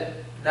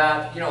said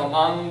that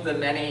among the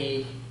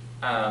many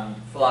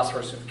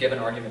philosophers who've given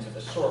arguments of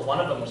this sort,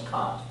 one of them was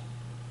Kant,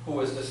 who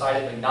was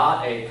decidedly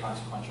not a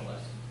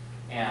consequentialist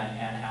and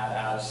had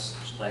as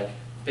like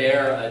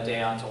bear a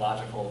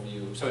deontological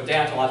view. So a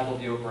deontological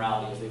view of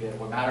morality is that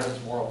what matters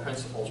is moral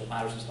principles, what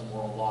matters is the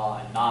moral law,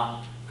 and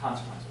not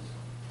consequences.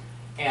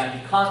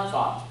 And Kant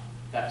thought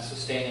that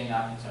sustaining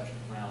that conception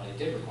of morality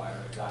did require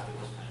exactly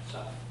this kind of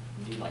stuff.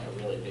 Indeed, like a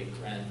really big,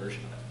 grand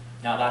version of it.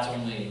 Now that's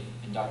only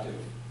inductive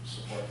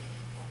support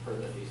for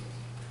the thesis.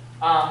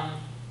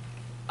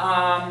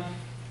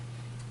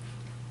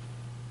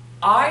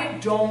 I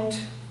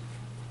don't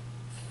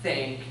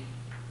think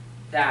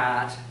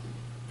that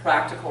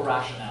practical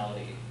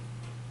rationality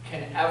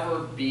can ever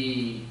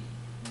be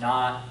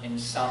not in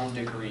some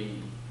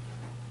degree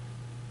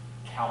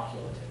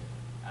calculative,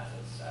 as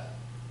it's said.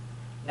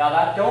 Now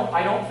I don't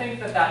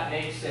think that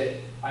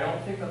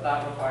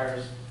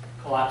requires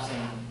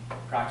collapsing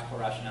practical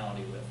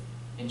rationality with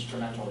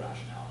instrumental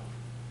rationality,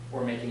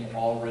 or making it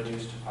all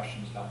reduced to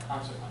questions about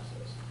consequences.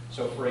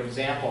 So for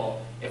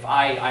example, if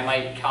I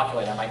might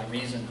calculate, I might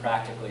reason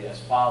practically as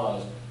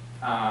follows.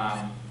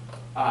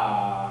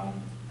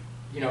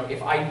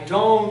 If I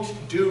don't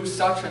do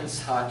such and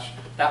such,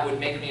 that would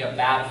make me a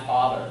bad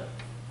father,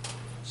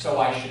 so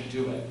I should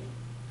do it,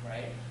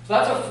 right? So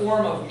that's a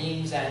form of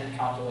means-end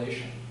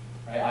calculation,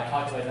 right? I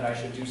calculate that I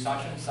should do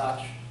such and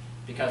such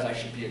because I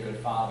should be a good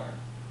father,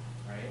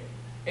 right?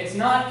 It's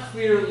not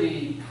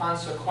clearly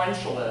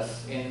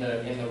consequentialist in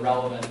the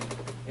relevant,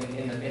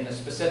 in the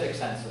specific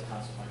sense of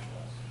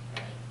consequentialist,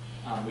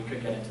 right? We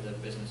could get into the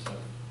business of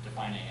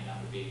defining, and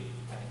that would be,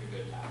 I think, a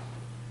good task.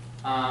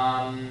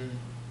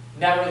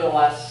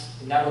 Nevertheless,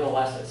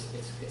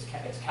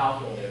 it's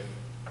calculative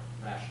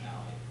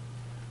rationality,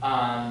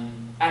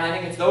 and I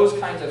think it's those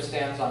kinds of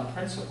stands on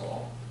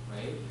principle,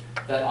 right,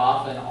 that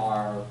often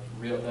are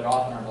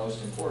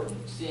most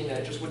important. Seeing that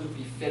it just wouldn't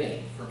be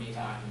fitting for me to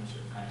act in a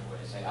certain kind of way,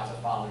 say as a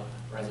father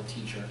or as a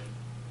teacher,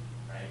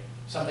 right?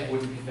 Something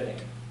wouldn't be fitting.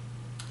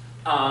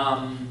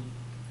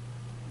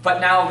 But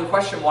now the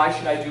question, why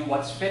should I do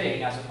what's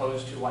fitting as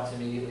opposed to what's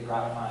immediately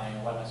gratifying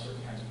or what has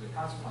certain kinds of good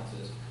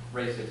consequences,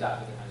 raises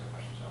exactly the kinds of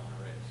questions I want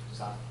to raise. Does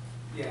that?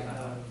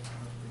 Yeah.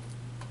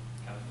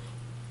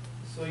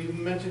 So you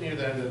mentioned here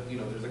that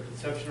there's a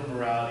conception of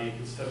morality, a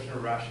conception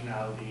of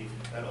rationality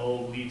that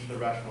all lead to the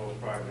rational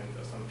requirement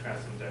of some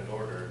transcendent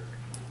order.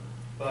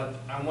 But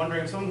I'm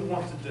wondering, someone who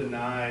wants to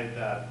deny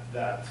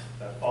that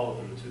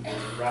follow-through to the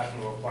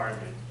rational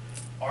requirement,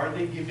 are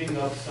they giving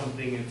up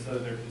something inside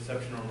of their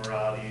conception of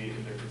morality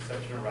and their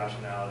conception of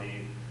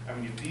rationality? I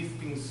mean, if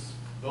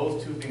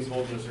those two things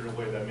hold in a certain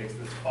way that makes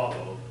this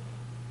follow,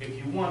 if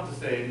you want to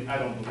say, I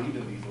don't believe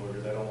in these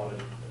orders, I don't want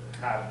to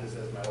have this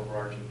as my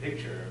overarching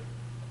picture,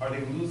 are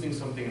they losing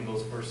something in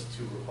those first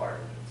two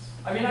requirements?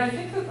 I mean, I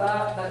think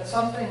that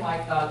something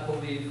like that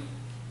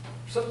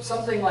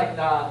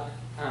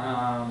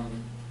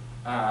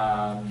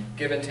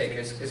give and take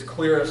is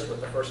clearest with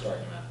the first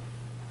argument.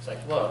 It's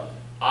like, look,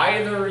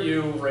 either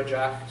you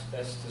reject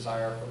this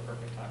desire for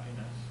perfect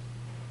happiness,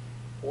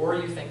 or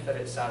you think that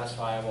it's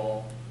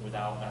satisfiable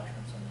without that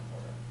transcendent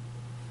order,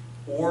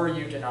 or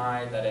you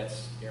deny that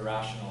it's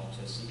irrational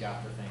to seek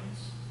after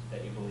things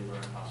that you believe are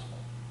impossible.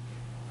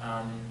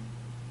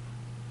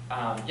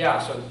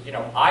 So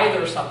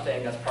either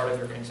something that's part of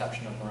your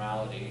conception of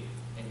morality,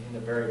 in the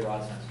very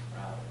broad sense of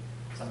morality,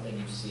 something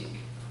you seek,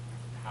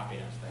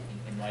 happiness, that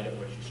in light of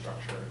which you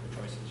structure the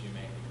choices you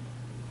make,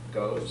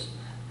 goes,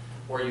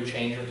 or you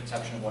change your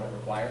conception of what it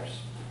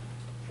requires,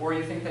 or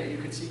you think that you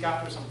could seek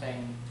after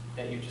something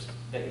that you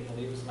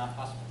believe is not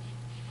possible.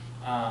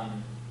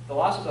 The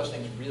loss of those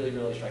things really,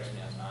 really strikes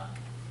me as not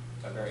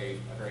a very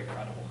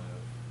credible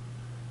move.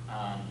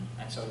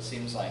 And so it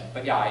seems like,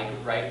 but yeah,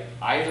 right.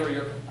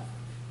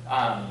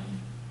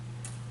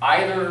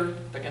 Either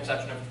the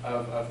conception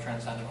of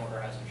transcendent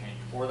order has to change,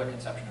 or the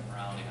conception of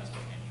morality has to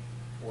change,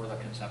 or the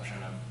conception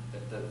of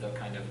the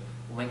kind of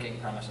linking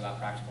premise about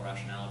practical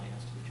rationality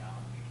has to be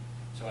challenged.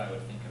 So I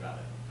would think about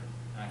it.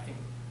 And I think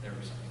there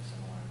would be something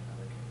similar in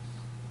another case.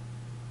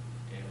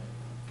 David?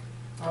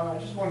 I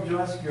just wanted to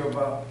ask you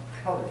about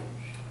courage.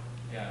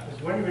 Yeah.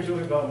 Because when you were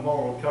talking about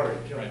moral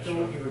courage, I Right, thought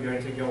sure. you were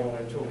going to go on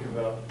and talk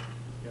about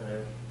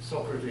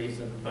Socrates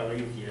and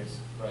Boethius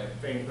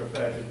being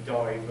prepared to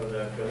die for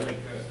their belief.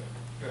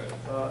 Good.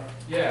 But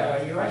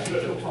you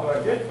actually talked about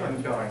a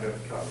different kind of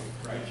courage,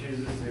 Right. which is,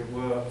 as it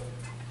were,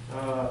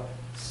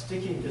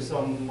 sticking to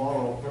some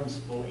moral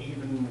principle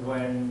even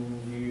when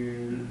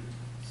you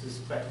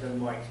suspect there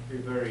might be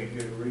very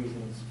good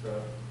reasons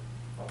for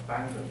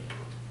abandoning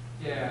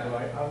it. Yeah.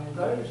 Right? And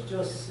those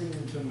just seem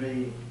to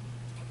me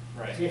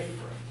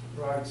different,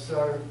 right?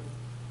 So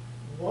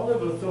one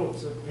of the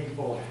thoughts that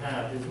people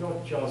have is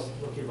not just,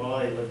 look, if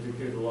I lived a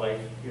good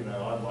life,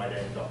 I might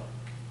end up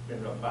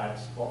in a bad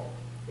spot.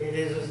 It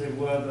is, as it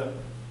were, that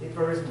if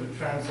there isn't a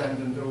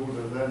transcendent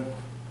order, then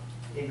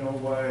in a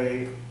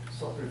way,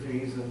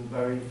 Socrates and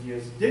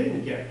Boethius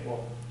didn't get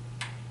what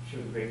should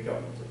have been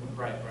going to them.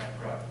 Right.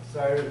 So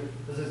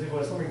there's, as it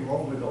were, something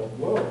wrong with our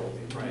world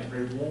in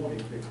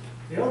rewarding people.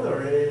 The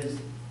other is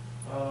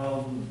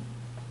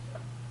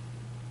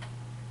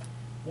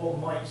what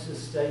might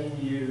sustain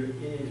you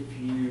if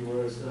you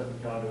were a certain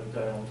kind of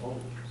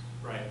deontologist.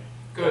 Right.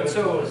 Good.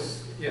 So, of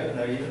course,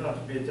 yeah. you don't have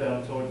to be a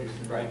deontologist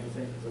in order Right. to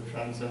think of a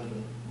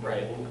transcendent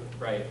Right. moral.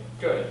 Right.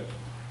 Good.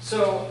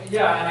 So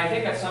yeah, and I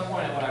think at some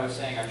point in what I was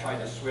saying, I tried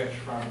to switch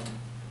from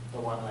the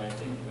one way of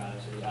thinking about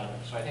it to the other.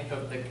 So I think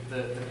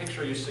the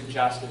picture you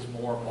suggest is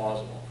more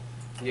plausible.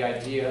 The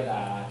idea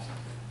that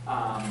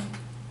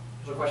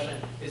the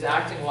question is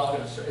living well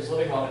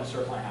going to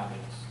serve my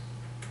happiness?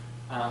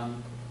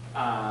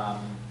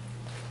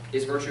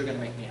 Is virtue going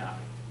to make me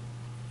happy?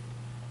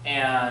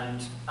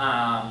 And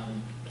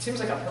it seems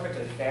like a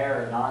perfectly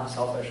fair,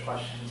 non-selfish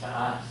question to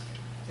ask.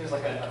 seems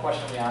like a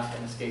question we ask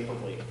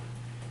inescapably.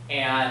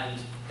 And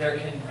there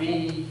can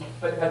be,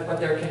 but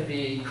there can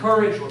be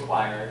courage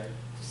required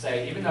to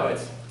say, even though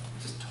it's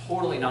just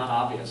totally not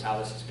obvious how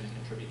this is going to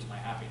contribute to my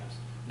happiness,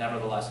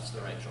 nevertheless it's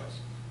the right choice.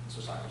 So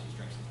Socrates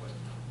drinks the poison.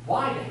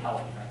 Why the hell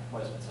he drank the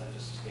poison instead of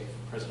just escaped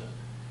from prison?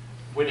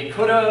 When he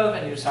could have,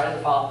 and he decided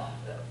to follow.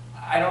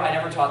 I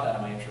never taught that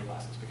in my intro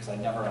classes because I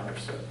never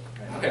understood.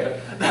 Right? Okay,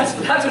 but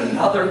that's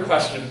another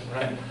question,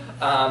 right?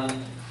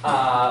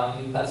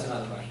 That's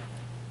another question.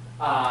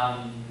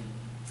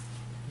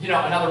 You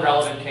know, another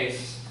relevant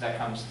case that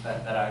comes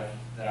that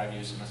I've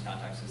used in this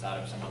context is that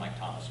of someone like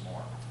Thomas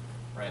More,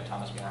 right?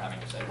 Thomas More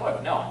having to say,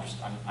 look, no,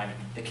 I'm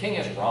the king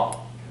is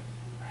wrong,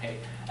 right?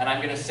 And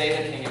I'm going to say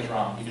the king is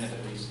wrong, even if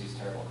it leads to these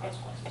terrible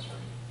consequences for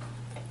me.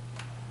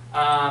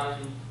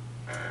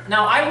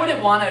 Now, I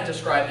wouldn't want to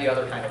describe the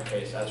other kind of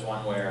case as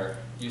one where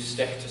you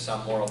stick to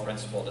some moral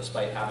principle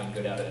despite having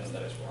good evidence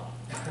that it's wrong.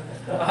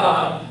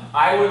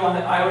 I would want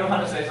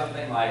to say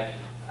something like,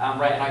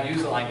 right, and I've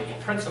used the language of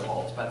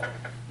principles, but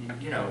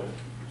you know,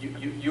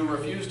 you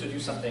refuse to do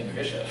something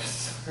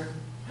vicious,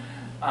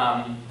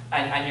 and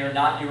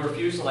you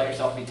refuse to let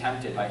yourself be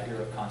tempted by fear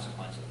of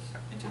consequences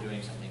into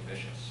doing something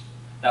vicious.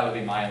 That would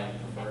be my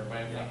preferred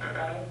way of thinking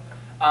about it.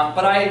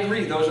 But I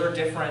agree; those are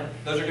different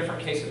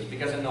cases,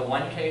 because in the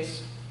one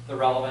case, the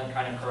relevant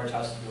kind of courage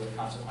has to do with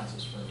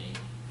consequences for me,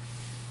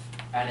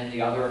 and in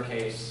the other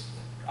case,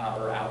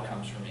 or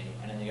outcomes for me,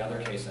 and in the other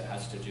case, it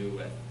has to do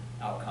with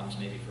outcomes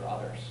maybe for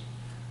others.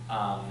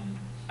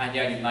 And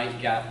yeah, you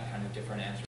might get kind of different answers.